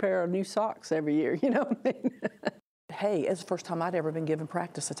have 3 pair of new socks every year, you know what I mean? Hey, it's the first time I'd ever been given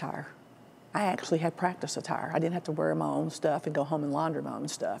practice attire. I actually had practice attire. I didn't have to wear my own stuff and go home and launder my own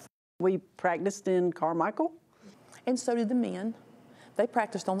stuff. We practiced in Carmichael. And so did the men. They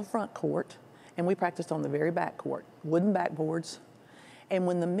practiced on the front court, and we practiced on the very back court, wooden backboards. And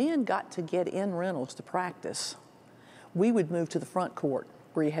when the men got to get in Reynolds to practice, we would move to the front court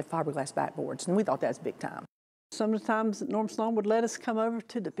where you had fiberglass backboards, and we thought that was big time. Sometimes Norm Sloan would let us come over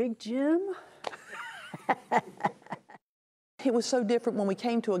to the big gym. It was so different when we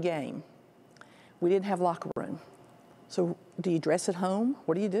came to a game. We didn't have locker room. So do you dress at home?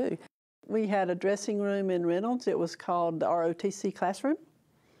 What do you do? We had a dressing room in Reynolds. It was called the ROTC classroom,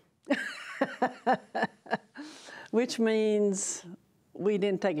 which means we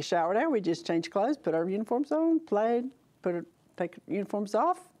didn't take a shower there. We just changed clothes, put our uniforms on, played, take uniforms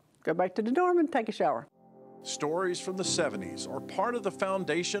off, go back to the dorm and take a shower. Stories from the 70s are part of the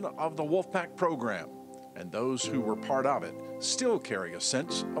foundation of the Wolfpack program, and those who were part of it still carry a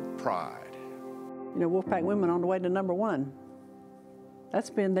sense of pride. You know, Wolfpack women on the way to #1. That's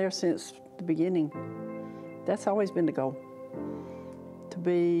been there since the beginning. That's always been the goal, to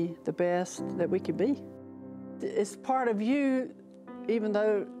be the best that we could be. It's part of you, even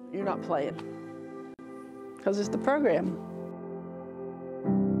though you're not playing, because it's the program.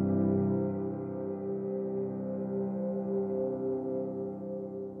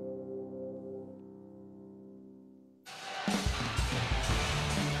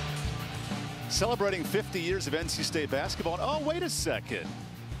 Celebrating 50 years of NC State basketball. Oh, wait a second.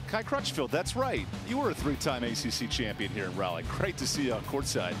 Kai Crutchfield, that's right. You were a 3-time ACC champion here in Raleigh. Great to see you on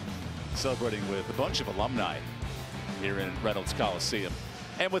courtside, celebrating with a bunch of alumni here in Reynolds Coliseum.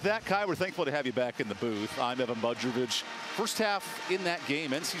 And with that, Kai, we're thankful to have you back in the booth. I'm Evan Budrovich. First half in that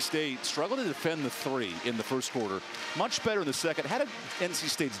game, NC State struggled to defend the three in the first quarter. Much better in the second. How did NC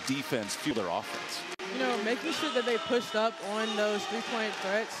State's defense fuel their offense? You know, making sure that they pushed up on those three-point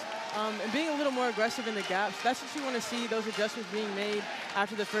threats. And being a little more aggressive in the gaps. That's what you want to see, those adjustments being made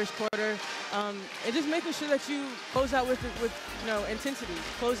after the first quarter. And just making sure that you close out with intensity.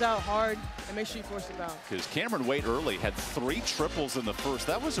 Close out hard and make sure you force it down. Because Cameron Wade early had 3 triples in the first.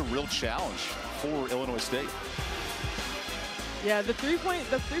 That was a real challenge for Illinois State. Yeah, the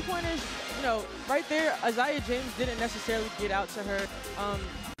three-pointers, you know, right there, Isaiah James didn't necessarily get out to her.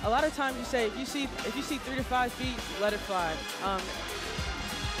 A lot of times you say, if you see 3 to 5 feet, let it fly.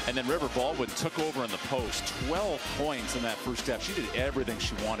 And then River Baldwin took over in the post. 12 points in that first half. She did everything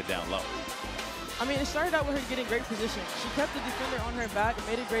she wanted down low. I mean, it started out with her getting great position. She kept the defender on her back and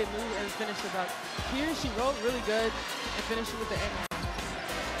made a great move and finished the buck. Here, she rolled really good and finished it with the end.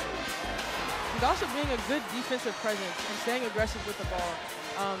 She's also being a good defensive presence and staying aggressive with the ball.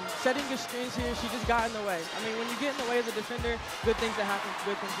 Setting good screens here, she just got in the way. I mean, when you get in the way of the defender, good things that happen,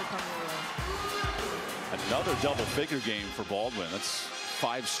 good things will come your way. Another double-figure game for Baldwin. That's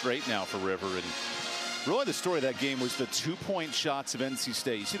 5 straight now for River. And really the story of that game was the 2-point shots of NC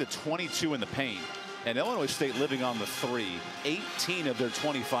State. You see the 22 in the paint. And Illinois State living on the 3. 18 of their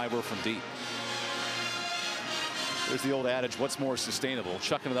 25 were from deep. There's the old adage, what's more sustainable?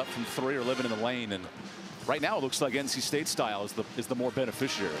 Chucking it up from 3 or living in the lane. And right now it looks like NC State style is the more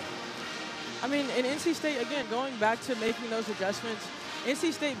beneficiary. I mean, in NC State, again, going back to making those adjustments,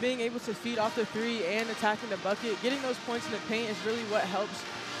 NC State being able to feed off the 3 and attacking the bucket, getting those points in the paint is really what helps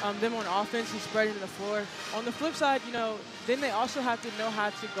them on offense and spreading the floor. On the flip side, you know, then they also have to know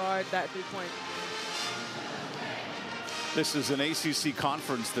how to guard that 3-point. This is an ACC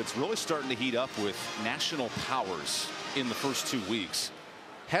conference that's really starting to heat up with national powers in the first 2 weeks.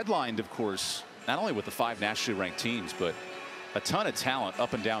 Headlined, of course, not only with the 5 nationally ranked teams, but a ton of talent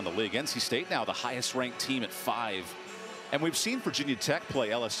up and down the league. NC State now the highest ranked team at 5. And we've seen Virginia Tech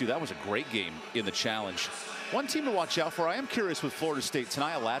play LSU. That was a great game in the challenge. One team to watch out for, I am curious with Florida State.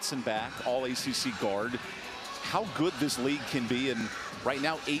 Tanaya Latson back, all ACC guard. How good this league can be, and right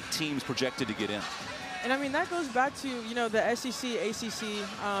now 8 teams projected to get in. And I mean, that goes back to, you know, the SEC, ACC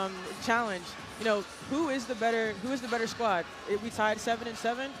challenge. You know, who is the better squad? We tied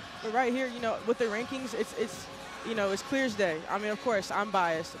 7-7, but right here, you know, with the rankings, it's you know, it's clear as day. I mean, of course, I'm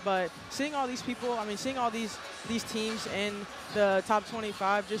biased, but seeing all these people, I mean, seeing all these teams in the top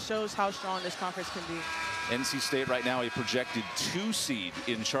 25 just shows how strong this conference can be. NC State right now a projected 2 seed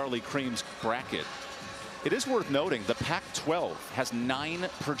in Charlie Cream's bracket. It is worth noting the Pac-12 has 9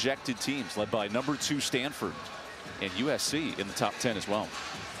 projected teams led by number 2 Stanford and USC in the top 10 as well.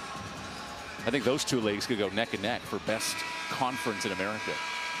 I think those 2 leagues could go neck and neck for best conference in America.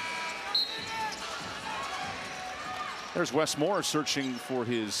 There's Wes Moore searching for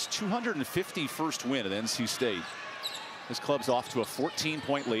his 251st win at NC State. His club's off to a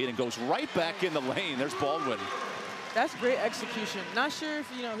 14-point lead and goes right back in the lane. There's Baldwin. That's great execution. Not sure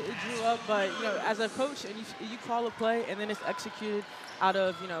if, you know, it drew up, but, you know, as a coach and you call a play and then it's executed out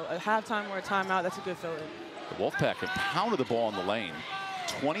of, you know, a halftime or a timeout, that's a good feeling. The Wolfpack have pounded the ball in the lane.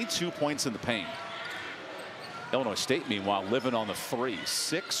 22 points in the paint. Illinois State, meanwhile, living on the 3.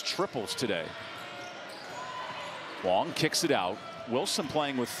 6 triples today. Wong kicks it out. Wilson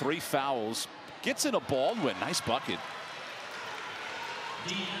playing with 3 fouls. Gets in a Baldwin. Nice bucket.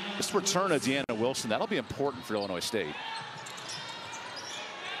 This return of Deanna Wilson, that'll be important for Illinois State.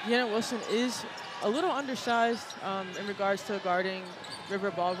 Deanna Wilson is a little undersized in regards to guarding River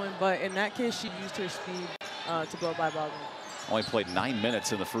Baldwin, but in that case, she used her speed to blow by Baldwin. Only played 9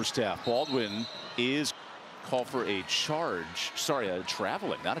 minutes in the first half. Baldwin is called for a charge. Sorry, a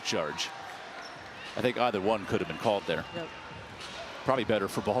traveling, not a charge. I think either one could have been called there. Yep. Probably better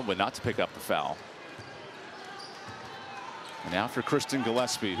for Baldwin not to pick up the foul. And now for Kristen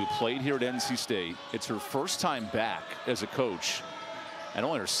Gillespie, who played here at NC State. It's her first time back as a coach, and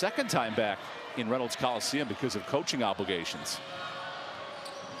only her second time back in Reynolds Coliseum because of coaching obligations.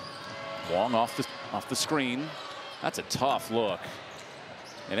 Wong off the screen. That's a tough look.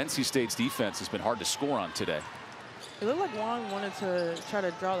 And NC State's defense has been hard to score on today. It looked like Wong wanted to try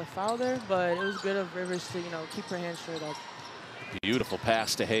to draw the foul there, but it was good of Rivers to, you know, keep her hands straight up. Beautiful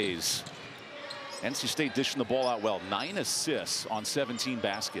pass to Hayes. NC State dishing the ball out well. 9 assists on 17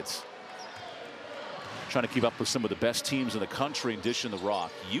 baskets. trying to keep up with some of the best teams in the country and dishing the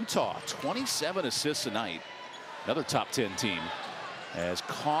rock. Utah, 27 assists a night. Another top 10 team. As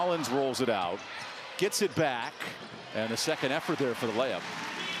Collins rolls it out, gets it back, and a second effort there for the layup.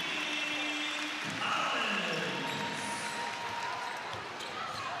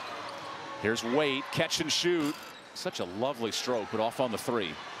 Here's Waite, catch and shoot. Such a lovely stroke, but off on the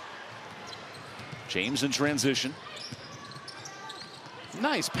three. James in transition.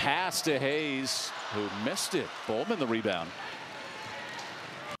 Nice pass to Hayes, who missed it. Bowman the rebound.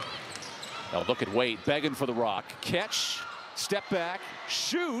 Now look at Waite, begging for the rock. Catch, step back,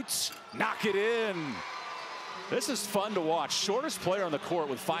 shoots, knock it in. This is fun to watch. Shortest player on the court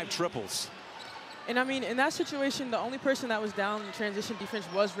with 5 triples. And I mean, in that situation, the only person that was down in transition defense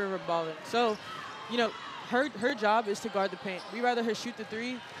was River Baldwin. So, you know, her job is to guard the paint. We rather her shoot the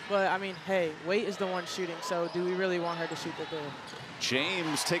three, but I mean, hey, Waite is the one shooting, so do we really want her to shoot the three?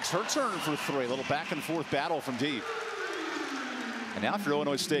 James takes her turn for 3. A little back and forth battle from deep. And now for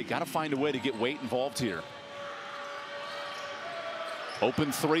Illinois State, got to find a way to get Waite involved here.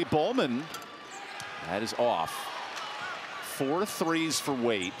 Open 3, Bowman. That is off. 4 threes for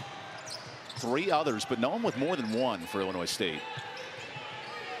Waite. 3 others, but no one with more than 1 for Illinois State.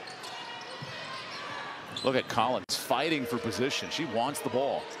 Look at Collins fighting for position. She wants the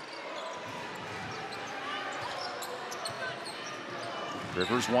ball.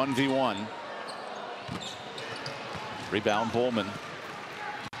 Rivers 1v1. Rebound Bowman.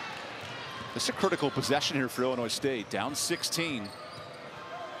 This is a critical possession here for Illinois State. Down 16.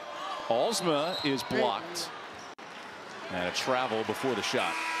 Alsma is blocked. And a travel before the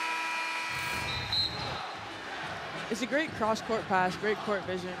shot. It's a great cross-court pass, great court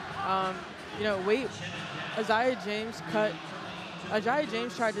vision. You know, Waite, Isaiah James tried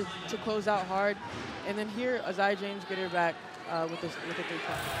to close out hard, and then here Isaiah James get her back with a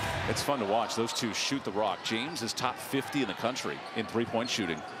 3-point. It's fun to watch those two shoot the rock. James is top 50 in the country in 3-point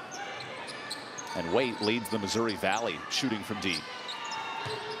shooting. And Waite leads the Missouri Valley shooting from deep.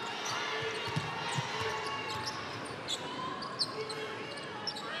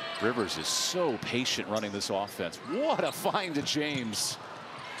 Rivers is so patient running this offense. What a find to James.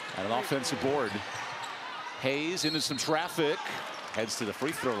 And an offensive board. Hayes into some traffic. Heads to the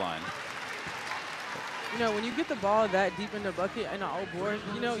free throw line. You know, when you get the ball that deep in the bucket and an all board,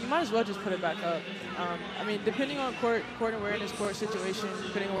 you know, you might as well just put it back up. I mean, depending on court awareness, court situation,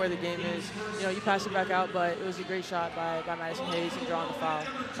 depending on where the game is, you know, you pass it back out, but it was a great shot by Madison Hayes and drawing the foul.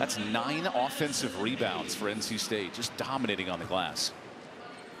 That's 9 offensive rebounds for NC State, just dominating on the glass.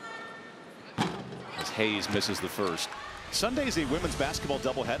 As Hayes misses the first. Sunday's a women's basketball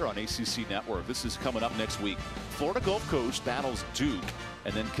doubleheader on ACC Network. This is coming up next week. Florida Gulf Coast battles Duke,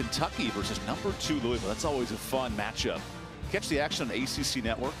 and then Kentucky versus number 2 Louisville. That's always a fun matchup. Catch the action on ACC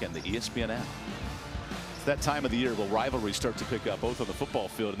Network and the ESPN app. It's that time of the year where rivalries start to pick up both on the football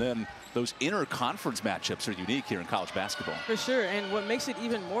field, and then those inter-conference matchups are unique here in college basketball. For sure, and what makes it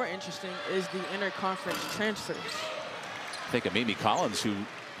even more interesting is the inter-conference transfers. Think of Mimi Collins, who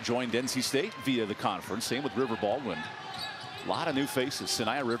joined NC State via the conference. Same with River Baldwin. A lot of new faces.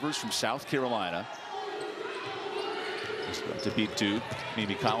 Sanaya Rivers from South Carolina to beat Duke.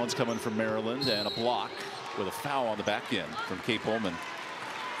 Mimi Collins coming from Maryland, and a block with a foul on the back end from Kate Bowman.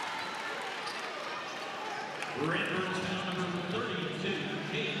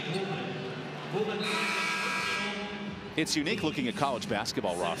 It's unique looking at college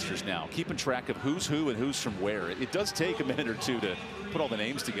basketball rosters now, keeping track of who's who and who's from where. It does take a minute or two to put all the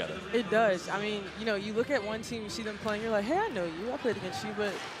names together. It does. I mean, you know, you look at one team, you see them playing, you're like, hey, I know you. I played against you,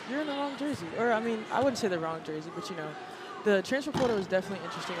 but you're in the wrong jersey. Or, I mean, I wouldn't say the wrong jersey, but, you know, the transfer portal is definitely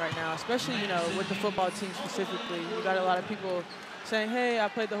interesting right now, especially, you know, with the football team specifically. You got a lot of people saying, hey, I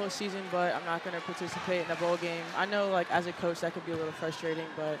played the whole season, but I'm not going to participate in a bowl game. I know, like, as a coach, that could be a little frustrating,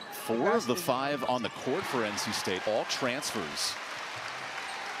 but 4 of the 5 on the court for NC State, all transfers.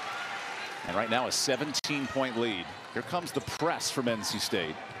 And right now a 17-point lead. Here comes the press from NC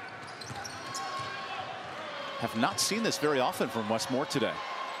State. Have not seen this very often from Westmore today.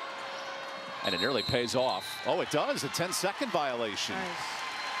 And it nearly pays off. Oh, it does. A 10-second violation. Nice.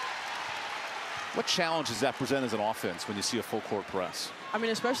 What challenge does that present as an offense when you see a full court press? I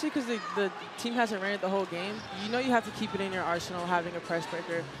mean, especially because the team hasn't ran it the whole game. You know you have to keep it in your arsenal, having a press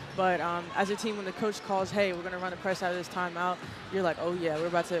breaker. But as a team, when the coach calls, hey, we're going to run a press out of this timeout, you're like, oh, yeah, we're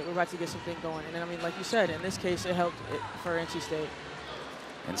about to get something going. And then, I mean, like you said, in this case, it helped for NC State.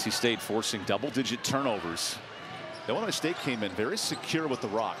 NC State forcing double-digit turnovers. Illinois State came in very secure with the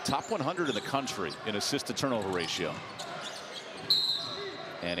rock. Top 100 in the country in assist-to-turnover ratio.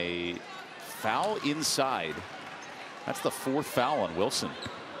 And a foul inside. That's the 4th foul on Wilson.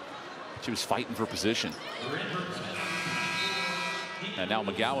 She was fighting for position. And now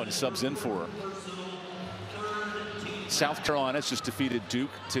McGowan subs in for her. South Carolina's just defeated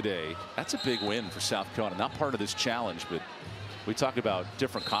Duke today. That's a big win for South Carolina. Not part of this challenge, but we talk about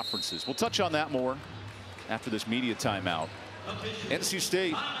different conferences. We'll touch on that more after this media timeout. NC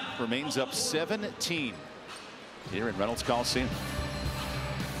State remains up 17 here in Reynolds Coliseum.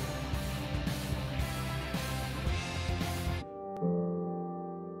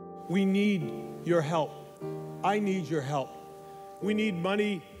 We need your help. I need your help. We need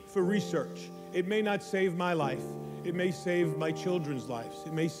money for research. It may not save my life. It may save my children's lives.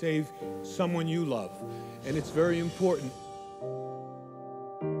 It may save someone you love. And it's very important.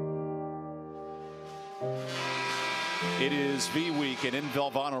 It is V Week, and in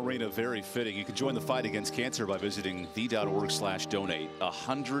Valvano Arena, very fitting. You can join the fight against cancer by visiting v.org/donate.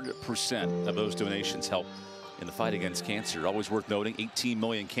 100% of those donations help in the fight against cancer. Always worth noting, 18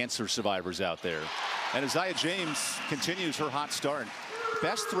 million cancer survivors out there. And Isaiah James continues her hot start.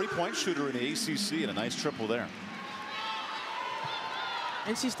 Best three-point shooter in the ACC, and a nice triple there.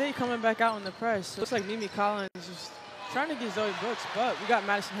 NC State coming back out in the press. Looks like Mimi Collins is trying to get Zoe Brooks, but we got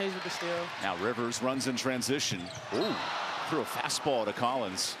Madison Hayes with the steal. Now Rivers runs in transition. Ooh, threw a fastball to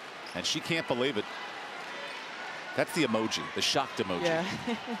Collins, and she can't believe it. That's the emoji, the shocked emoji. Yeah.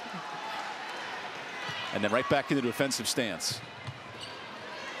 And then right back into the defensive stance.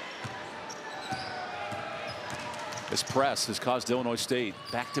 This press has caused Illinois State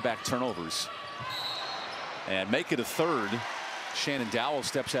back-to-back turnovers. And make it a third. Shannon Dowell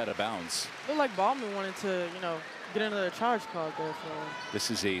steps out of bounds. Looked like Baldwin wanted to, get another charge called there for him. This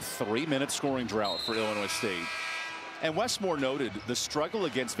is a 3-minute scoring drought for Illinois State. And Westmore noted the struggle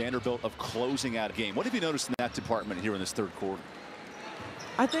against Vanderbilt of closing out a game. What have you noticed in that department here in this third quarter?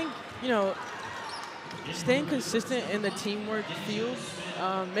 I think, staying consistent in the teamwork field,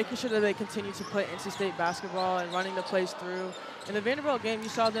 making sure that they continue to play NC State basketball and running the plays through. In the Vanderbilt game, you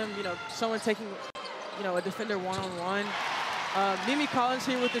saw them, someone taking, a defender one-on-one. Mimi Collins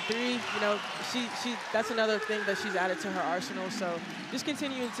here with the three. That's another thing that she's added to her arsenal. So just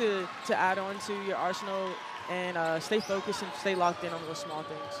continuing to add on to your arsenal and stay focused and stay locked in on those small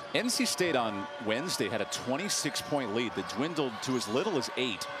things. NC State on Wednesday had a 26-point lead that dwindled to as little as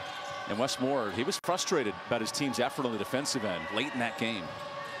 8. And Westmore, he was frustrated about his team's effort on the defensive end late in that game,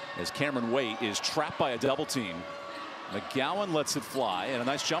 as Cameron Waite is trapped by a double team. McGowan lets it fly, and a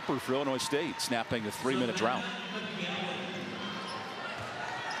nice jumper for Illinois State, snapping a 3-minute drought.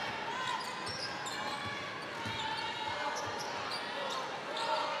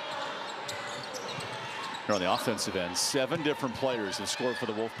 Here on the offensive end, 7 different players have scored for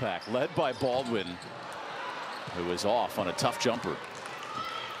the Wolfpack, led by Baldwin, who is off on a tough jumper.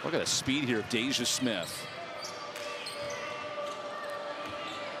 Look at the speed here of Deja Smith.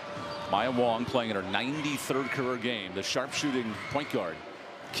 Maya Wong playing in her 93rd career game. The sharpshooting point guard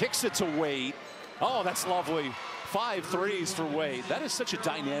kicks it to Wade. Oh, that's lovely. 5 threes for Wade. That is such a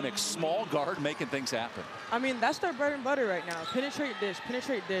dynamic small guard making things happen. I mean, that's their bread and butter right now. Penetrate dish,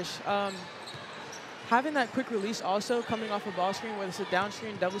 penetrate dish. Having that quick release also coming off a ball screen, whether it's a down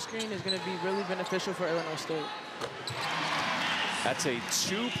screen, double screen, is going to be really beneficial for Illinois State. That's a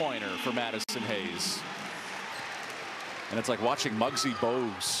 2-pointer for Madison Hayes. And it's like watching Muggsy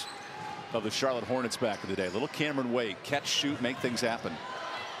Bogues of the Charlotte Hornets back in the day. Little Cameron Wade, catch, shoot, make things happen.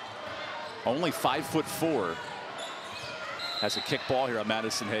 Only 5'4", has a kick ball here on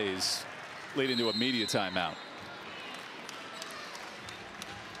Madison Hayes, leading to a media timeout.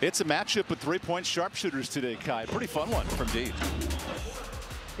 It's a matchup with 3-point sharpshooters today, Kai. Pretty fun one from Dean.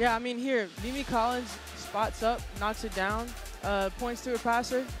 Yeah, I mean, here, Mimi Collins spots up, knocks it down. Points to a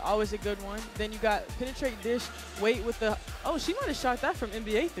passer, always a good one. Then you got penetrate dish, Wait with the, oh, she might have shot that from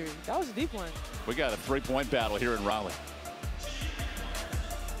NBA 3. That was a deep one. We got a 3-point battle here in Raleigh.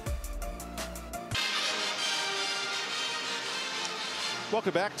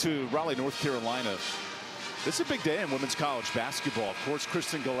 Welcome back to Raleigh, North Carolina. This is a big day in women's college basketball. Of course,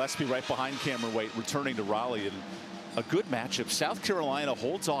 Kristen Gillespie right behind Cameron Wait, returning to Raleigh, and a good matchup. South Carolina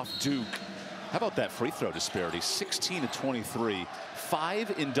holds off Duke. How about that free throw disparity? 16-23,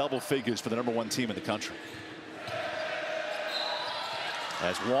 5 in double figures for the #1 team in the country.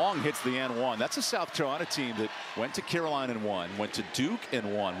 As Wong hits the and one. That's a South Carolina team that went to Carolina and won, went to Duke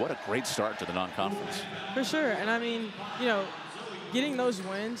and won. What a great start to the non-conference. For sure, and I mean, getting those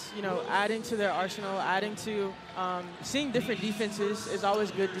wins, adding to their arsenal, adding to seeing different defenses is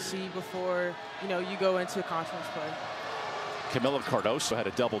always good to see before, you go into conference play. Camila Cardoso had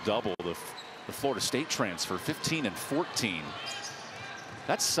a double-double. The Florida State transfer, 15 and 14.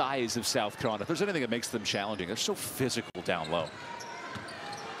 That size of South Carolina, if there's anything that makes them challenging, they're so physical down low.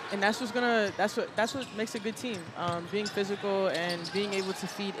 And that's what makes a good team. Being physical and being able to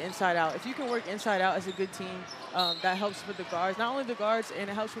feed inside out. If you can work inside out as a good team, that helps with the guards. Not only the guards, and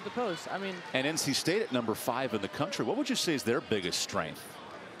it helps with the post. I mean. And NC State at number 5 in the country. What would you say is their biggest strength?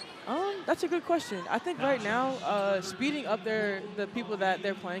 That's a good question. I think right now, speeding up the people that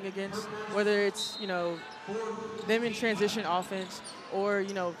they're playing against, whether it's, you know, them in transition offense, or,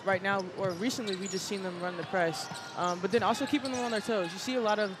 you know, right now or recently we just seen them run the press, but then also keeping them on their toes. You see a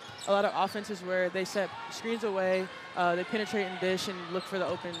lot of offenses where they set screens away, they penetrate and dish and look for the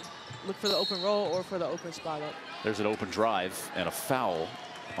open roll or for the open spot up. There's an open drive and a foul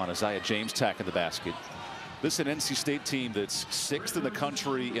on Isaiah James tacking the basket. This is an NC State team that's 6th in the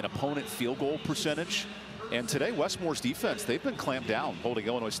country in opponent field goal percentage. And today, Westmore's defense, they've been clamped down, holding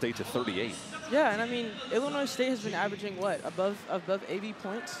Illinois State to 38. Yeah, and I mean, Illinois State has been averaging, what, above 80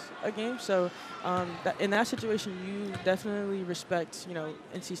 points a game? So in that situation, you definitely respect, you know,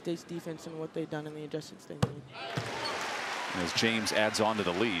 NC State's defense and what they've done in the adjustments they made. And as James adds on to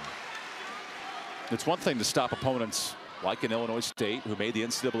the lead, it's one thing to stop opponents like in Illinois State, who made the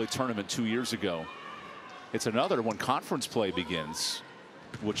NCAA tournament 2 years ago. It's another when conference play begins,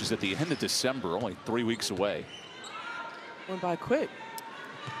 which is at the end of December, only 3 weeks away. Went by quick.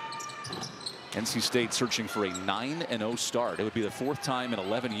 NC State searching for a 9-0 start. It would be the 4th time in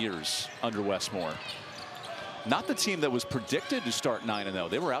 11 years under Westmore. Not the team that was predicted to start 9-0.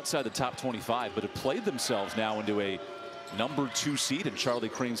 They were outside the top 25, but have played themselves now into a number 2 seed in Charlie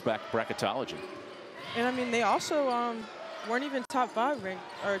Crean's bracketology. And I mean, they also weren't even top 5 ranked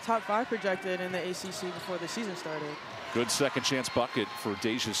or top 5 projected in the ACC before the season started. Good second chance bucket for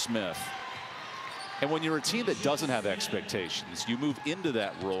Deja Smith. And when you're a team that doesn't have expectations, you move into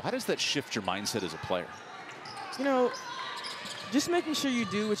that role. How does that shift your mindset as a player? You know, just making sure you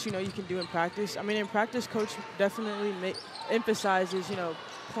do what you know you can do in practice. I mean, in practice, coach definitely emphasizes, you know,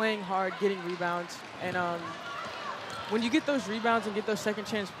 playing hard, getting rebounds. And when you get those rebounds and get those second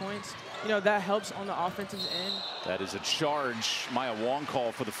chance points, you know, that helps on the offensive end. That is a charge. Maya Wong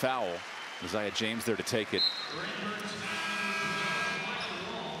call for the foul. Isaiah James there to take it.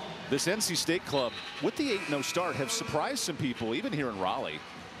 This NC State club, with the 8-0 start, have surprised some people, even here in Raleigh.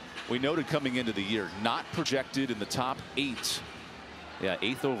 We noted coming into the year, not projected in the top 8. Yeah,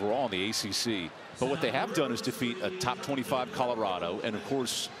 8th overall in the ACC. But what they have done is defeat a top 25 Colorado and, of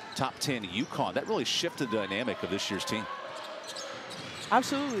course, top 10 UConn. That really shifted the dynamic of this year's team.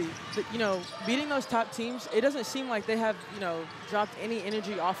 Absolutely. But, you know, beating those top teams, it doesn't seem like they have, you know, dropped any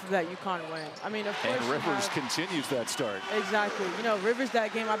energy off of that UConn win. I mean, of course. And Rivers continues that start. Exactly. You know, Rivers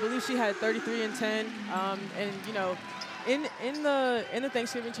that game, I believe she had 33 and 10. And, you know, in the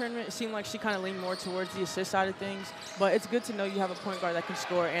Thanksgiving tournament, it seemed like she kind of leaned more towards the assist side of things. But it's good to know you have a point guard that can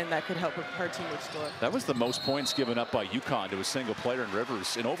score and that could help her teammates score. That was the most points given up by UConn to a single player in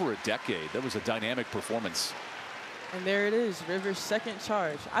Rivers in over a decade. That was a dynamic performance. And there it is, Rivers' second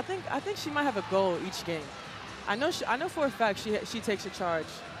charge. I think she might have a goal each game. I know for a fact she takes a charge.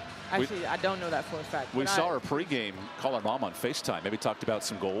 Actually, I don't know that for a fact. We saw her pregame call her mom on FaceTime. Maybe talked about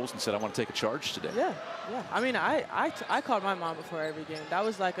some goals and said, "I want to take a charge today." Yeah, yeah. I mean, I called my mom before every game. That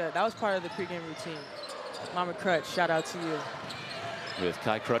was part of the pregame routine. Mama Crutch, shout out to you. With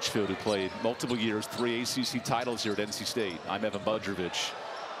Kai Crutchfield, who played multiple years, 3 ACC titles here at NC State. I'm Evan Budrovich.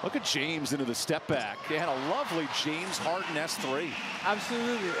 Look at James into the step back. And a lovely James Harden S3.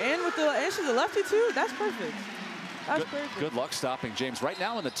 Absolutely. And she's a lefty too. That's perfect. That's perfect. Good luck stopping James. Right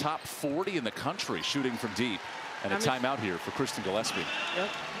now in the top 40 in the country shooting from deep. And a timeout here for Kristen Gillespie. Yep.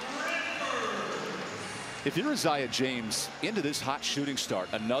 If you're Isaiah James into this hot shooting start,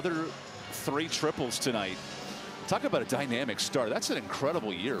 another 3 triples tonight. Talk about a dynamic start. That's an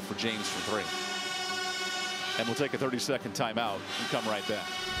incredible year for James from 3. And we'll take a 30-second timeout and come right back.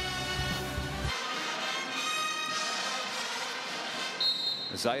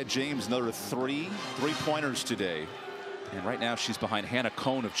 Isaiah James, another 3 3-pointers today. And right now she's behind Hannah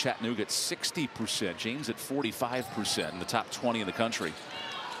Cohn of Chattanooga at 60%. James at 45% in the top 20 in the country.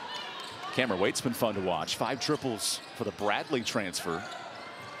 Cameron Waite's been fun to watch. 5 triples for the Bradley transfer.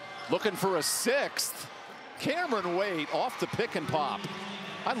 Looking for a 6th. Cameron Waite off the pick and pop.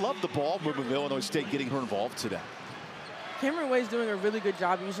 I love the ball movement of Illinois State getting her involved today. Cameron Waite's doing a really good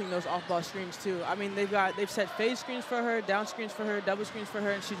job using those off-ball screens too. I mean, they've set fade screens for her, down screens for her, double screens for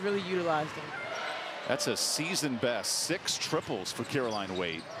her, and she's really utilized them. That's a season best 6 triples for Caroline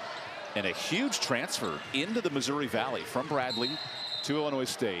Waite, and a huge transfer into the Missouri Valley from Bradley to Illinois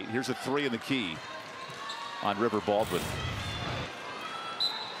State. Here's a 3 in the key on River Baldwin.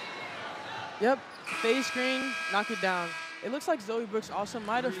 Yep, fade screen, knock it down. it looks like Zoe Brooks also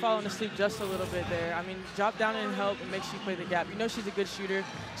might have fallen asleep just a little bit there. I mean, drop down and help and make sure you play the gap. You know she's a good shooter,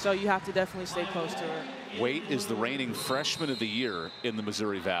 so you have to definitely stay close to her. Waite is the reigning freshman of the year in the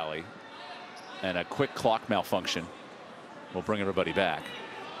Missouri Valley. And a quick clock malfunction will bring everybody back.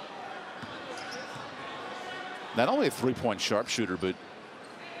 Not only a three-point sharpshooter, but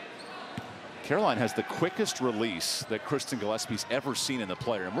Caroline has the quickest release that Kristen Gillespie's ever seen in the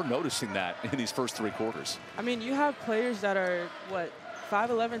player, and we're noticing that in these first 3 quarters. I mean, you have players that are, what,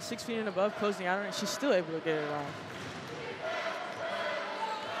 5'11", 6 feet and above closing out on it. She's still able to get it off.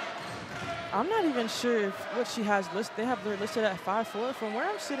 I'm not even sure if what she has listed. They have her listed at 5'4". From where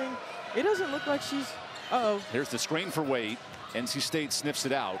I'm sitting, it doesn't look like she's. Uh-oh. Here's the screen for Waite. NC State sniffs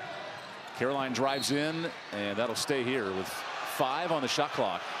it out. Caroline drives in, and that'll stay here with 5 on the shot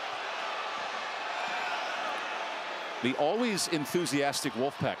clock. The always enthusiastic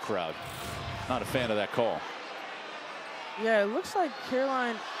Wolfpack crowd. Not a fan of that call. Yeah, it looks like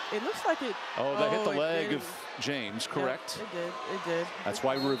Caroline. It looks like it. Oh, that hit the leg of James, correct? Yeah, it did. It did. That's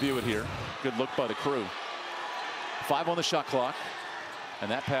why we review it here. Good look by the crew. 5 on the shot clock.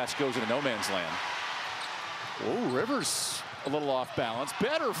 And that pass goes into no man's land. Oh, Rivers a little off balance.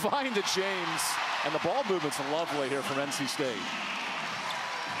 Better find to James. And the ball movement's lovely here from NC State.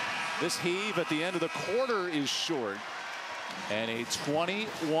 This heave at the end of the quarter is short. And a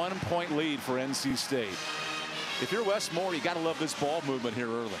 21-point lead for NC State. If you're Wes Moore, you got to love this ball movement here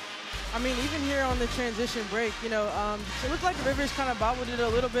early. I mean, even here on the transition break, you know, it looked like Rivers kind of bobbled it a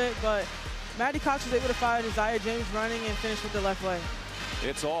little bit, but Maddie Cox was able to find Isaiah James running and finish with the left leg.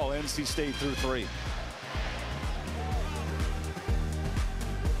 It's all NC State through 3.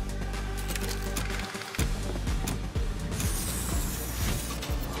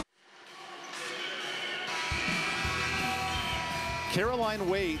 Caroline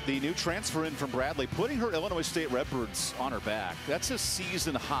Waite, the new transfer in from Bradley, putting her Illinois State Redbirds on her back. That's a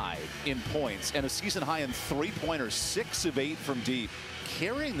season high in points and a season high in three-pointers, 6 of 8 from deep.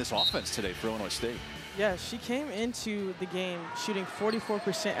 Carrying this offense today for Illinois State. Yeah, she came into the game shooting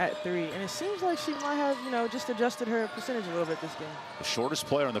 44% at 3, and it seems like she might have, you know, just adjusted her percentage a little bit this game. The shortest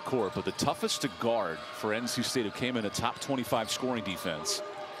player on the court, but the toughest to guard for NC State, who came in a top 25 scoring defense.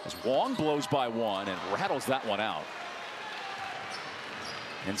 As Wong blows by 1 and rattles that one out.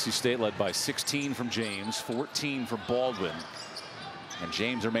 NC State led by 16 from James, 14 from Baldwin. And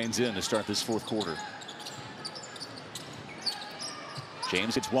James remains in to start this 4th quarter.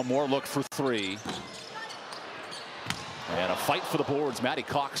 James gets one more look for 3. And a fight for the boards. Maddie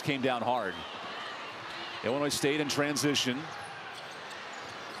Cox came down hard. Illinois State in transition.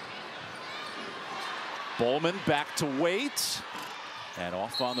 Bowman back to Waite. And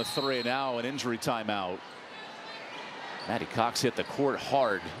off on the 3. Now an injury timeout. Maddie Cox hit the court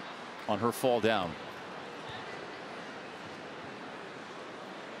hard on her fall down.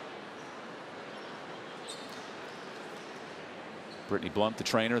 Brittany Blunt, the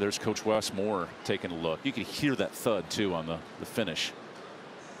trainer. There's Coach Wes Moore taking a look. You can hear that thud too on the finish.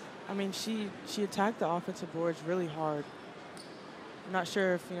 I mean, she attacked the offensive boards really hard. I'm not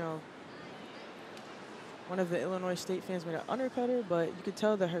sure if, you know, one of the Illinois State fans made an undercut her, but you could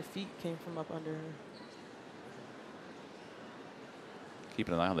tell that her feet came from up under her.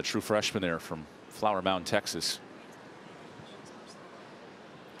 Keeping an eye on the true freshman there from Flower Mound, Texas.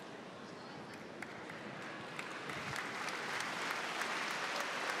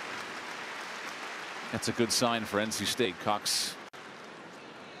 That's a good sign for NC State. Cox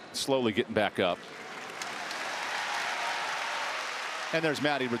slowly getting back up. And there's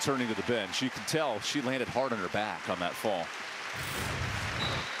Maddie returning to the bench. You can tell she landed hard on her back on that fall.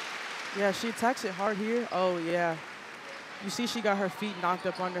 Yeah, she attacks it hard here. Oh yeah. You see she got her feet knocked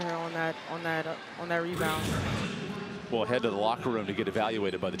up under her on that rebound. We'll head to the locker room to get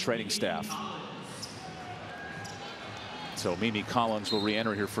evaluated by the training staff. So Mimi Collins will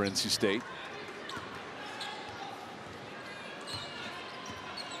re-enter here for NC State.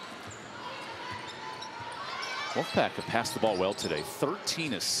 Wolfpack have passed the ball well today.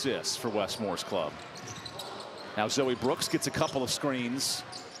 13 assists for Wes Moore's club. Now Zoe Brooks gets a couple of screens.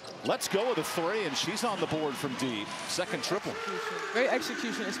 Let's go with a 3, and she's on the board from deep. Second triple. Great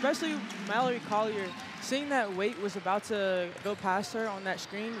execution, especially Mallory Collier. Seeing that Waite was about to go past her on that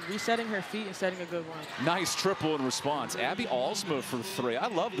screen, resetting her feet and setting a good one. Nice triple in response. Abby Alsma for 3. I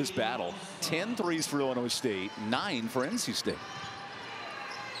love this battle. 10 threes for Illinois State, 9 for NC State.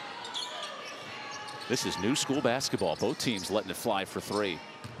 This is new school basketball. Both teams letting it fly for 3.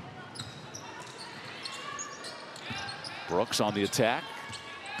 Brooks on the attack.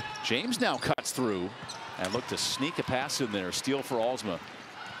 James now cuts through and looked to sneak a pass in there. Steal for Alsma.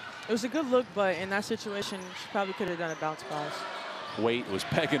 It was a good look, but in that situation, she probably could have done a bounce pass. Waite was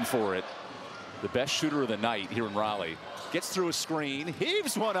begging for it. The best shooter of the night here in Raleigh. Gets through a screen,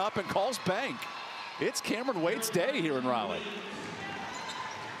 heaves one up, and calls bank. It's Cameron Waite's day here in Raleigh.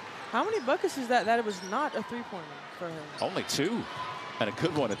 How many buckets is that it was not a three-pointer for him? Only 2, and a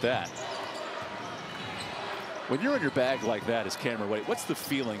good one at that. When you're in your bag like that as Cameron Waite, what's the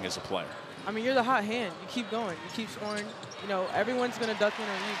feeling as a player? I mean, you're the hot hand. You keep going. You keep scoring. You know, everyone's going to duck in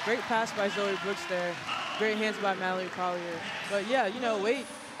on you. Great pass by Zoe Brooks there. Great hands by Mallory Collier. But, yeah, you know, Waite,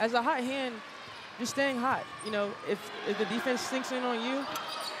 as a hot hand, you're staying hot. You know, if the defense sinks in on you.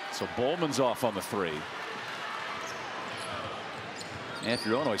 So Bowman's off on the 3. And if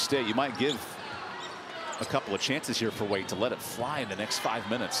you're Illinois State, you might give a couple of chances here for Waite to let it fly in the next 5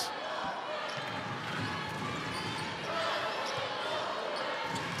 minutes.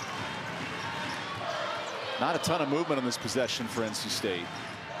 Not a ton of movement on this possession for NC State,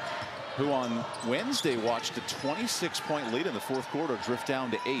 who on Wednesday watched a 26-point lead in the fourth quarter drift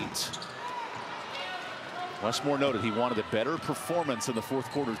down to 8. Westmore noted he wanted a better performance in the fourth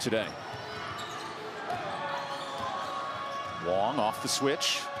quarter today. Wong off the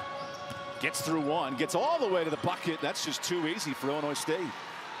switch. Gets through one. Gets all the way to the bucket. That's just too easy for Illinois State.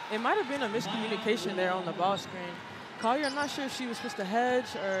 It might have been a miscommunication there on the ball screen. Collier, I'm not sure if she was supposed to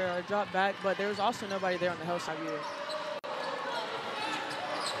hedge or drop back, but there was also nobody there on the help side either.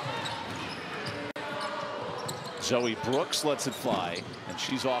 Zoe Brooks lets it fly, and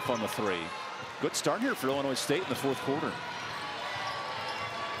she's off on the 3. Good start here for Illinois State in the fourth quarter.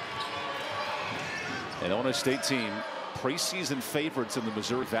 An Illinois State team preseason favorites in the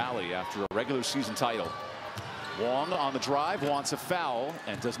Missouri Valley after a regular season title. Wong on the drive, wants a foul,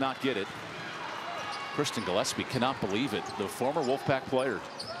 and does not get it. Kristen Gillespie cannot believe it. The former Wolfpack player.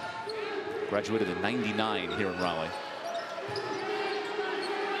 Graduated in '99 here in Raleigh.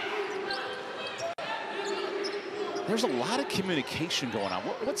 There's a lot of communication going on.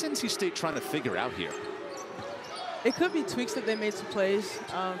 What's NC State trying to figure out here? It could be tweaks that they made to plays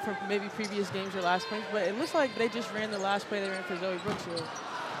from maybe previous games or last plays, but it looks like they just ran the last play they ran for Zoe Brooks here.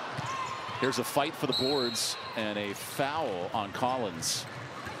 Here's a fight for the boards and a foul on Collins.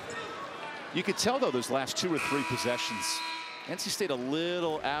 You could tell, though, those last 2 or 3 possessions, NC State a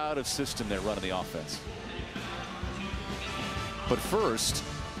little out of system there running the offense. But first,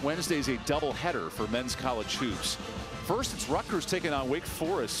 Wednesday's a doubleheader for men's college hoops. First, it's Rutgers taking on Wake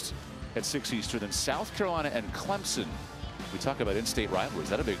Forest at 6 Eastern, then South Carolina and Clemson. We talk about in-state rivalries.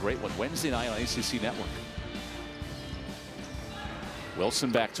 That'll be a great one Wednesday night on ACC Network.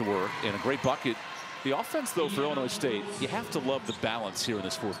 Wilson back to work, and a great bucket. The offense, though, for Illinois State, you have to love the balance here in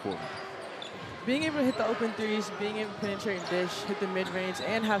this fourth quarter. Being able to hit the open threes, being able to penetrate and dish, hit the mid-range,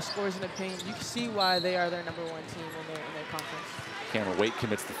 and have scores in the paint, you can see why they are their #1 team in their conference. Cameron Waite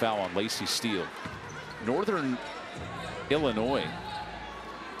commits the foul on Lacey Steele. Northern Illinois,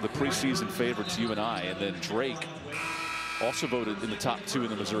 the preseason favorites, you and I, and then Drake also voted in the top 2 in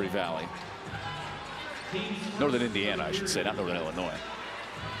the Missouri Valley. Northern Indiana, I should say, not Northern Illinois.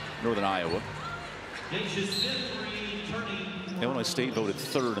 Northern Iowa. Illinois State voted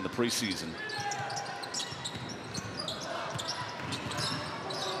 3rd in the preseason.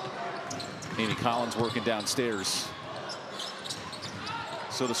 Amy Collins working downstairs.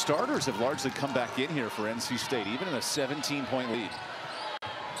 So the starters have largely come back in here for NC State, even in a 17-point lead.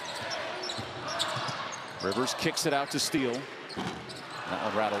 Rivers kicks it out to Steele. That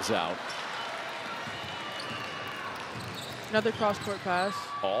one rattles out. Another cross-court pass.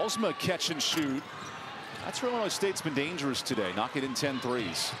 Alsma catch and shoot. That's where Illinois State's been dangerous today, knocking in 10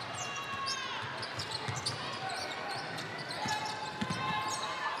 threes.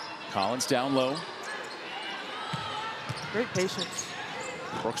 Collins down low. Great patience.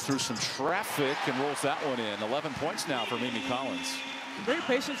 Brooks through some traffic and rolls that one in. 11 points now for Mimi Collins. Great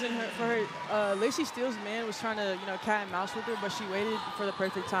patience in her, for her. Lacey Steele's man was trying to, cat and mouse with her, but she waited for the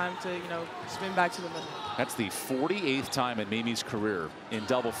perfect time to, spin back to the middle. That's the 48th time in Mimi's career in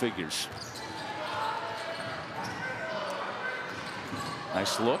double figures.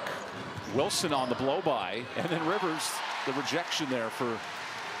 Nice look. Wilson on the blow-by, and then Rivers, the rejection there for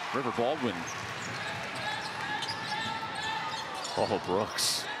River Baldwin. Oh,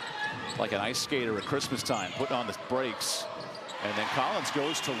 Brooks, like an ice skater at Christmas time, putting on the brakes. And then Collins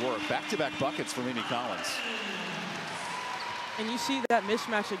goes to work. Back-to-back buckets for Mimi Collins. And you see that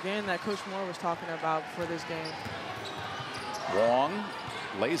mismatch again that Coach Moore was talking about for this game. Wong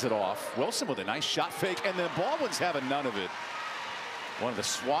lays it off. Wilson with a nice shot fake, and then Baldwin's having none of it. One of the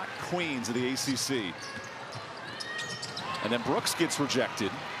SWAT queens of the ACC. And then Brooks gets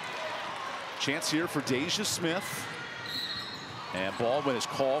rejected. Chance here for Deja Smith. And Baldwin is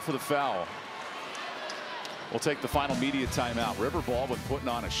called for the foul. We'll take the final media timeout. River Baldwin putting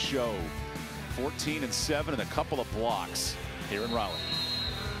on a show. 14-7 and a couple of blocks here in Raleigh.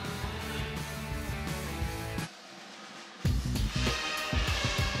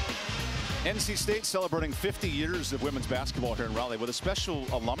 NC State celebrating 50 years of women's basketball here in Raleigh with a special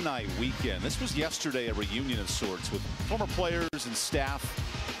alumni weekend. This was yesterday a reunion of sorts with former players and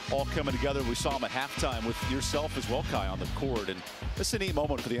staff all coming together. We saw them at halftime with yourself as well, Kai, on the court. And this is a neat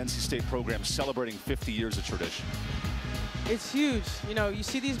moment for the NC State program celebrating 50 years of tradition. It's huge. You know, you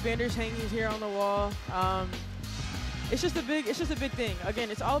see these banners hanging here on the wall. It's just a big thing.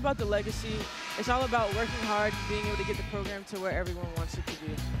 Again, it's all about the legacy. It's all about working hard and being able to get the program to where everyone wants it to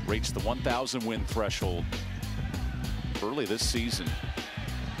be. Reached the 1,000 win threshold early this season.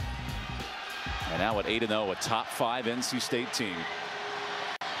 And now at 8-0, a top 5 NC State team.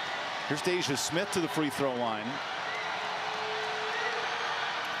 Here's Deja Smith to the free throw line.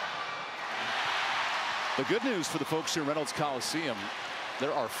 The good news for the folks here in Reynolds Coliseum,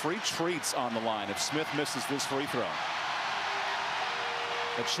 there are free treats on the line if Smith misses this free throw.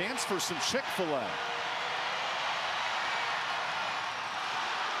 A chance for some Chick-fil-A.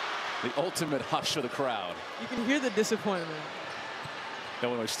 The ultimate hush of the crowd. You can hear the disappointment.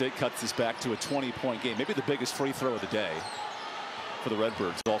 Illinois State cuts this back to a 20-point game. Maybe the biggest free throw of the day for the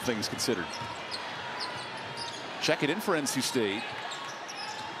Redbirds, all things considered. Check it in for NC State.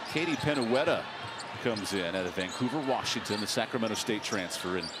 Katie Penuetta comes in out of Vancouver, Washington, the Sacramento State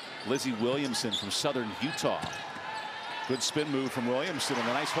transfer, and Lizzie Williamson from Southern Utah. Good spin move from Williamson and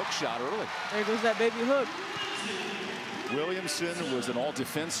a nice hook shot early. There goes that baby hook. Williamson was an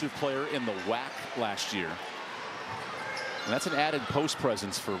all-defensive player in the WAC last year. And that's an added post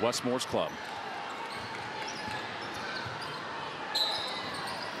presence for Wes Moore's club.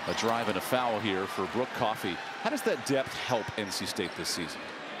 A drive and a foul here for Brooke Coffey. How does that depth help NC State this season?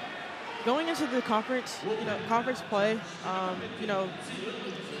 Going into the conference, conference play,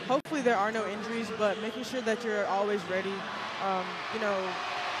 hopefully there are no injuries, but making sure that you're always ready.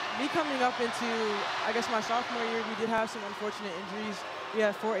 Me coming up into, I guess, my sophomore year, we did have some unfortunate injuries. We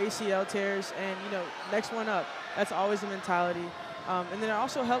had 4 ACL tears, and, next one up. That's always the mentality. And then it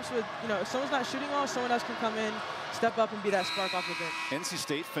also helps with, if someone's not shooting well, someone else can come in, step up, and be that spark off the bench. NC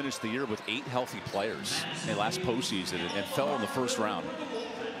State finished the year with 8 healthy players in last postseason and fell in the first round.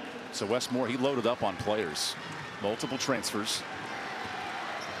 So Wes Moore, he loaded up on players. Multiple transfers.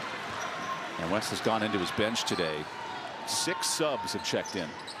 And Wes has gone into his bench today. 6 subs have checked in.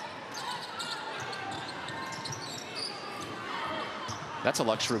 That's a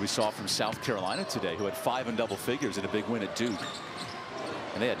luxury we saw from South Carolina today, who had 5 in double figures in a big win at Duke.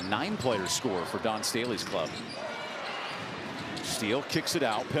 And they had 9 players score for Don Staley's club. Steele kicks it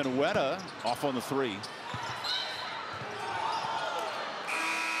out. Penuetta off on the 3.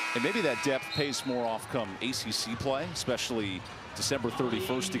 And maybe that depth pays more off come ACC play, especially December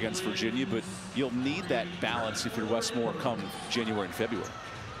 31st against Virginia. But you'll need that balance if you're Wes Moore come January and February.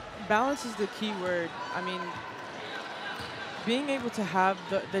 Balance is the key word. I mean, being able to have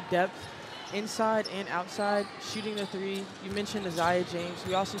the depth inside and outside, shooting the 3. You mentioned Isaiah James.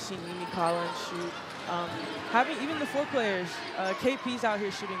 We also seen Mimi Collins shoot. Having even the 4 players, KP's out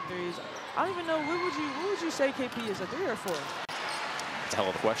here shooting 3s. I don't even know, what would you say KP is, a 3 or a 4? That's a hell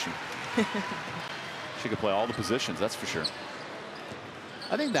of a question. She could play all the positions, that's for sure.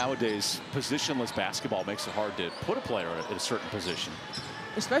 I think nowadays positionless basketball makes it hard to put a player at a certain position.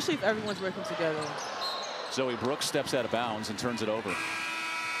 Especially if everyone's working together. Zoe Brooks steps out of bounds and turns it over.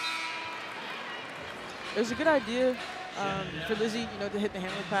 It was a good idea for Lizzie, to hit the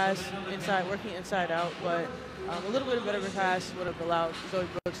hammer pass inside, working inside out, but a little bit better of a pass would have allowed Zoe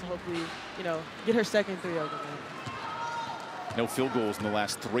Brooks to hopefully, get her second 3 over there. No field goals in the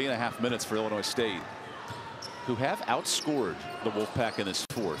last 3.5 minutes for Illinois State, who have outscored the Wolfpack in this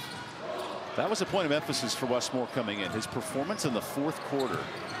 4th. That was a point of emphasis for Wes Moore coming in. His performance in the 4th quarter,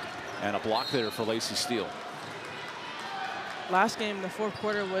 and a block there for Lacey Steele. Last game, the 4th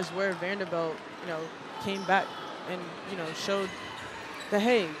quarter, was where Vanderbilt, came back and, showed that,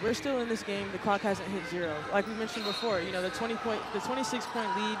 hey, we're still in this game. The clock hasn't hit 0. Like we mentioned before, the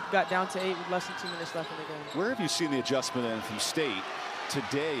 26-point lead got down to 8 with less than 2 minutes left in the game. Where have you seen the adjustment in from State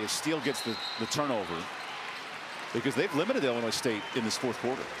today as Steele gets the turnover? Because they've limited Illinois State in this 4th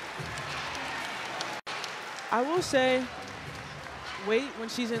quarter. I will say Wait, when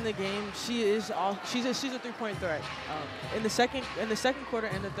she's in the game, she's a 3-point threat. In the second quarter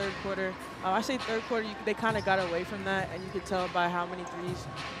and the third quarter, I say third quarter, they kind of got away from that, and you could tell by how many threes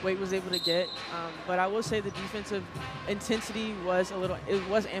Wait was able to get. But I will say the defensive intensity was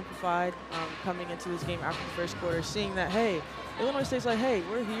amplified coming into this game after the first quarter, seeing that, hey, Illinois State's like, hey,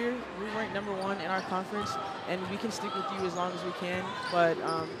 we're here, we're ranked #1 in our conference, and we can stick with you as long as we can. But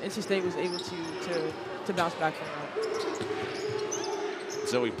NC State was able to bounce back from that.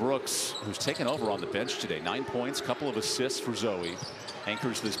 Zoe Brooks, who's taken over on the bench today, 9 points, couple of assists for Zoe,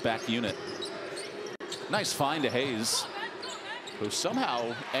 anchors this back unit. Nice find to Hayes, who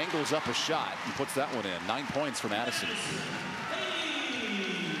somehow angles up a shot and puts that one in. 9 points for Madison.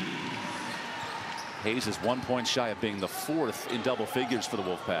 Hayes is 1 point shy of being the 4th in double figures for the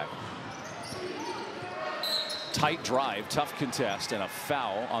Wolfpack. Tight drive, tough contest, and a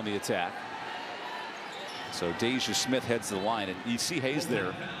foul on the attack. So Deja Smith heads to the line, and you see Hayes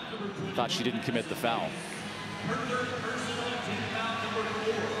there. Thought she didn't commit the foul.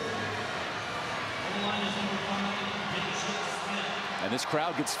 And this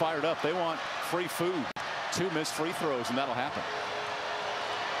crowd gets fired up. They want free food. 2 missed free throws, and that'll happen.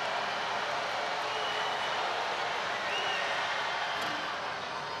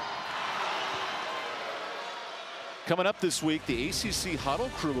 Coming up this week, the ACC Huddle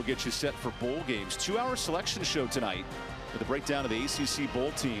crew will get you set for bowl games. 2-hour selection show tonight with a breakdown of the ACC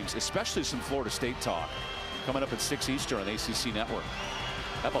bowl teams, especially some Florida State talk. Coming up at 6 Eastern on the ACC Network.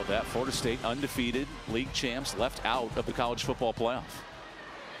 How about that? Florida State undefeated, league champs, left out of the college football playoff.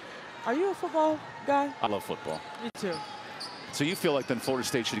 Are you a football guy? I love football. Me too. So you feel like then Florida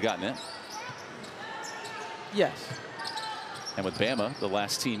State should have gotten in? Yes. And with Bama, the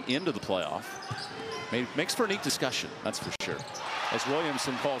last team into the playoff, makes for a neat discussion, that's for sure. As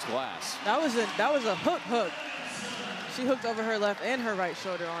Williamson calls glass. That was a hook. She hooked over her left and her right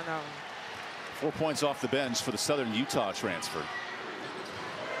shoulder on that one. 4 points off the bench for the Southern Utah transfer.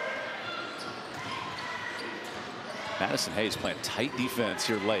 Madison Hayes playing tight defense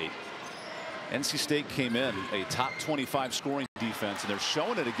here late. NC State came in a top 25 scoring defense, and they're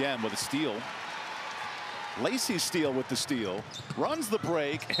showing it again with a steal. Lacey Steele with the steal, runs the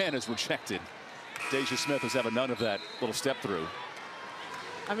break, and is rejected. Deja Smith was having none of that little step through.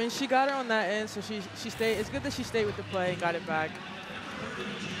 I mean, she got her on that end, so she stayed. It's good that she stayed with the play and got it back.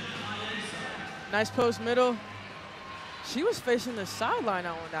 Nice post middle. She was facing the sideline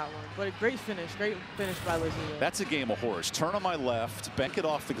on that one, but a great finish by Lizzie. That's a game of horse. Turn on my left, bank it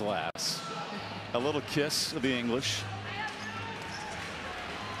off the glass. A little kiss of the English.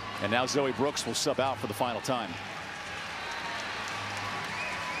 And now Zoe Brooks will sub out for the final time.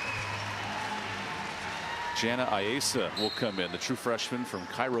 Jana Ayesa will come in, the true freshman from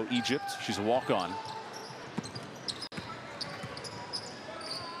Cairo, Egypt. She's a walk-on.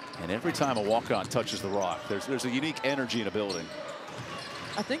 And every time a walk-on touches the rock, there's a unique energy in a building.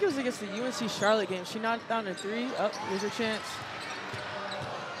 I think it was against the UNC Charlotte game. She knocked down a 3. Up, here's her chance.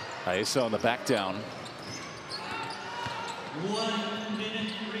 Ayesa on the back down. 1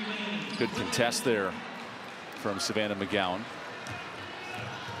 minute remaining. Good contest there from Savannah McGowan.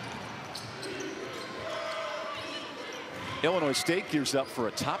 Illinois State gears up for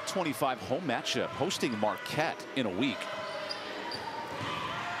a top 25 home matchup, hosting Marquette in a week.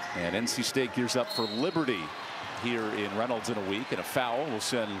 And NC State gears up for Liberty here in Reynolds in a week, and a foul will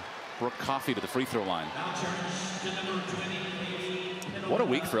send Brooke Coffey to the free throw line. What a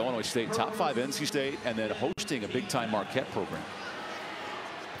week for Illinois State. Top 5 NC State, and then hosting a big-time Marquette program.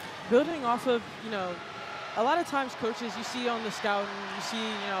 Building off of, a lot of times coaches you see on the scouting, you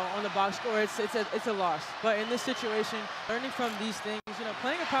see, on the box score, it's a loss. But in this situation, learning from these things,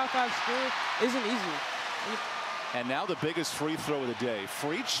 playing a Power 5 school isn't easy. And now the biggest free throw of the day.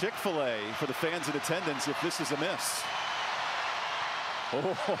 Free Chick-fil-A for the fans in attendance if this is a miss.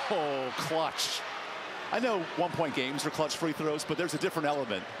 Oh, clutch. I know 1-point games are clutch free throws, but there's a different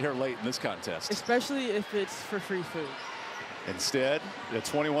element here late in this contest. Especially if it's for free food. Instead, a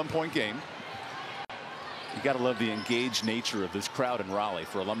 21-point game. You got to love the engaged nature of this crowd in Raleigh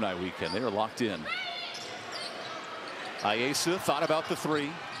for Alumni Weekend. They are locked in. Ayesa thought about the 3.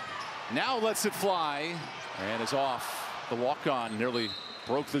 Now lets it fly and is off. The walk-on nearly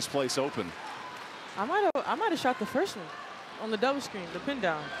broke this place open. I might have shot the first one on the double screen, the pin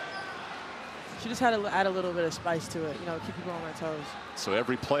down. She just had to add a little bit of spice to it, keep people on their toes. So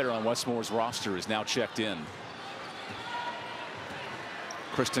every player on Westmore's roster is now checked in.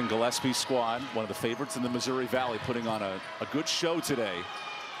 Kristen Gillespie's squad, one of the favorites in the Missouri Valley, putting on a good show today.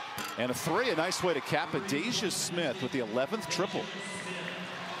 And a 3, a nice way to cap it. Deja Smith with the 11th triple.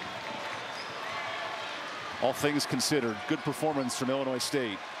 All things considered, good performance from Illinois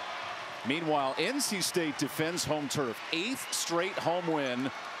State. Meanwhile, NC State defends home turf. 8th straight home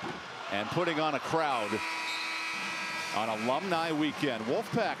win and putting on a crowd on alumni weekend.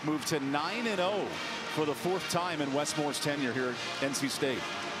 Wolfpack moved to 9-0 for the 4th time in Wes Moore's tenure here at NC State.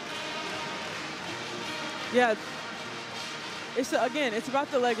 Yeah, it's about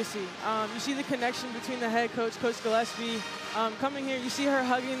the legacy. You see the connection between the head coach, Coach Gillespie, coming here. You see her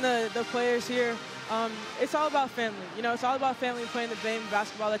hugging the players here. It's all about family. You know, it's all about family playing the game of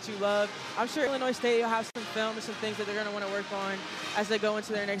basketball that you love. I'm sure Illinois State will have some film and some things that they're going to want to work on as they go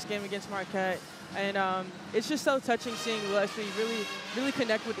into their next game against Marquette. And it's just so touching seeing Gillespie really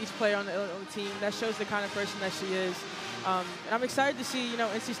connect with each player on the team. That shows the kind of person that she is. And I'm excited to see, you know,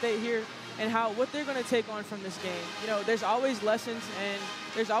 NC State here and what they're going to take on from this game. You know, there's always lessons and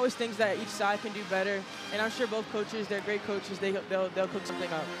there's always things that each side can do better. And I'm sure both coaches, they're great coaches, they'll cook something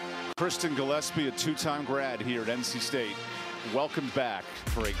up. Kristen Gillespie, a 2-time grad here at NC State, welcomed back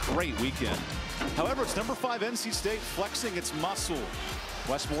for a great weekend. However, it's number 5 NC State flexing its muscle.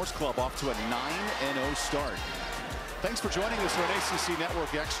 Wes Moore's club off to a 9-0 start. Thanks for joining us on ACC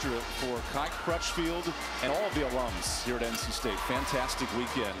Network Extra for Kai Crutchfield and all of the alums here at NC State. Fantastic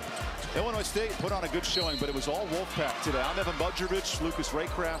weekend. Illinois State put on a good showing, but it was all Wolfpack today. I'm Evan Budrovich, Lucas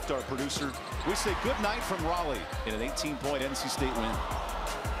Raycraft, our producer. We say good night from Raleigh in an 18-point NC State win.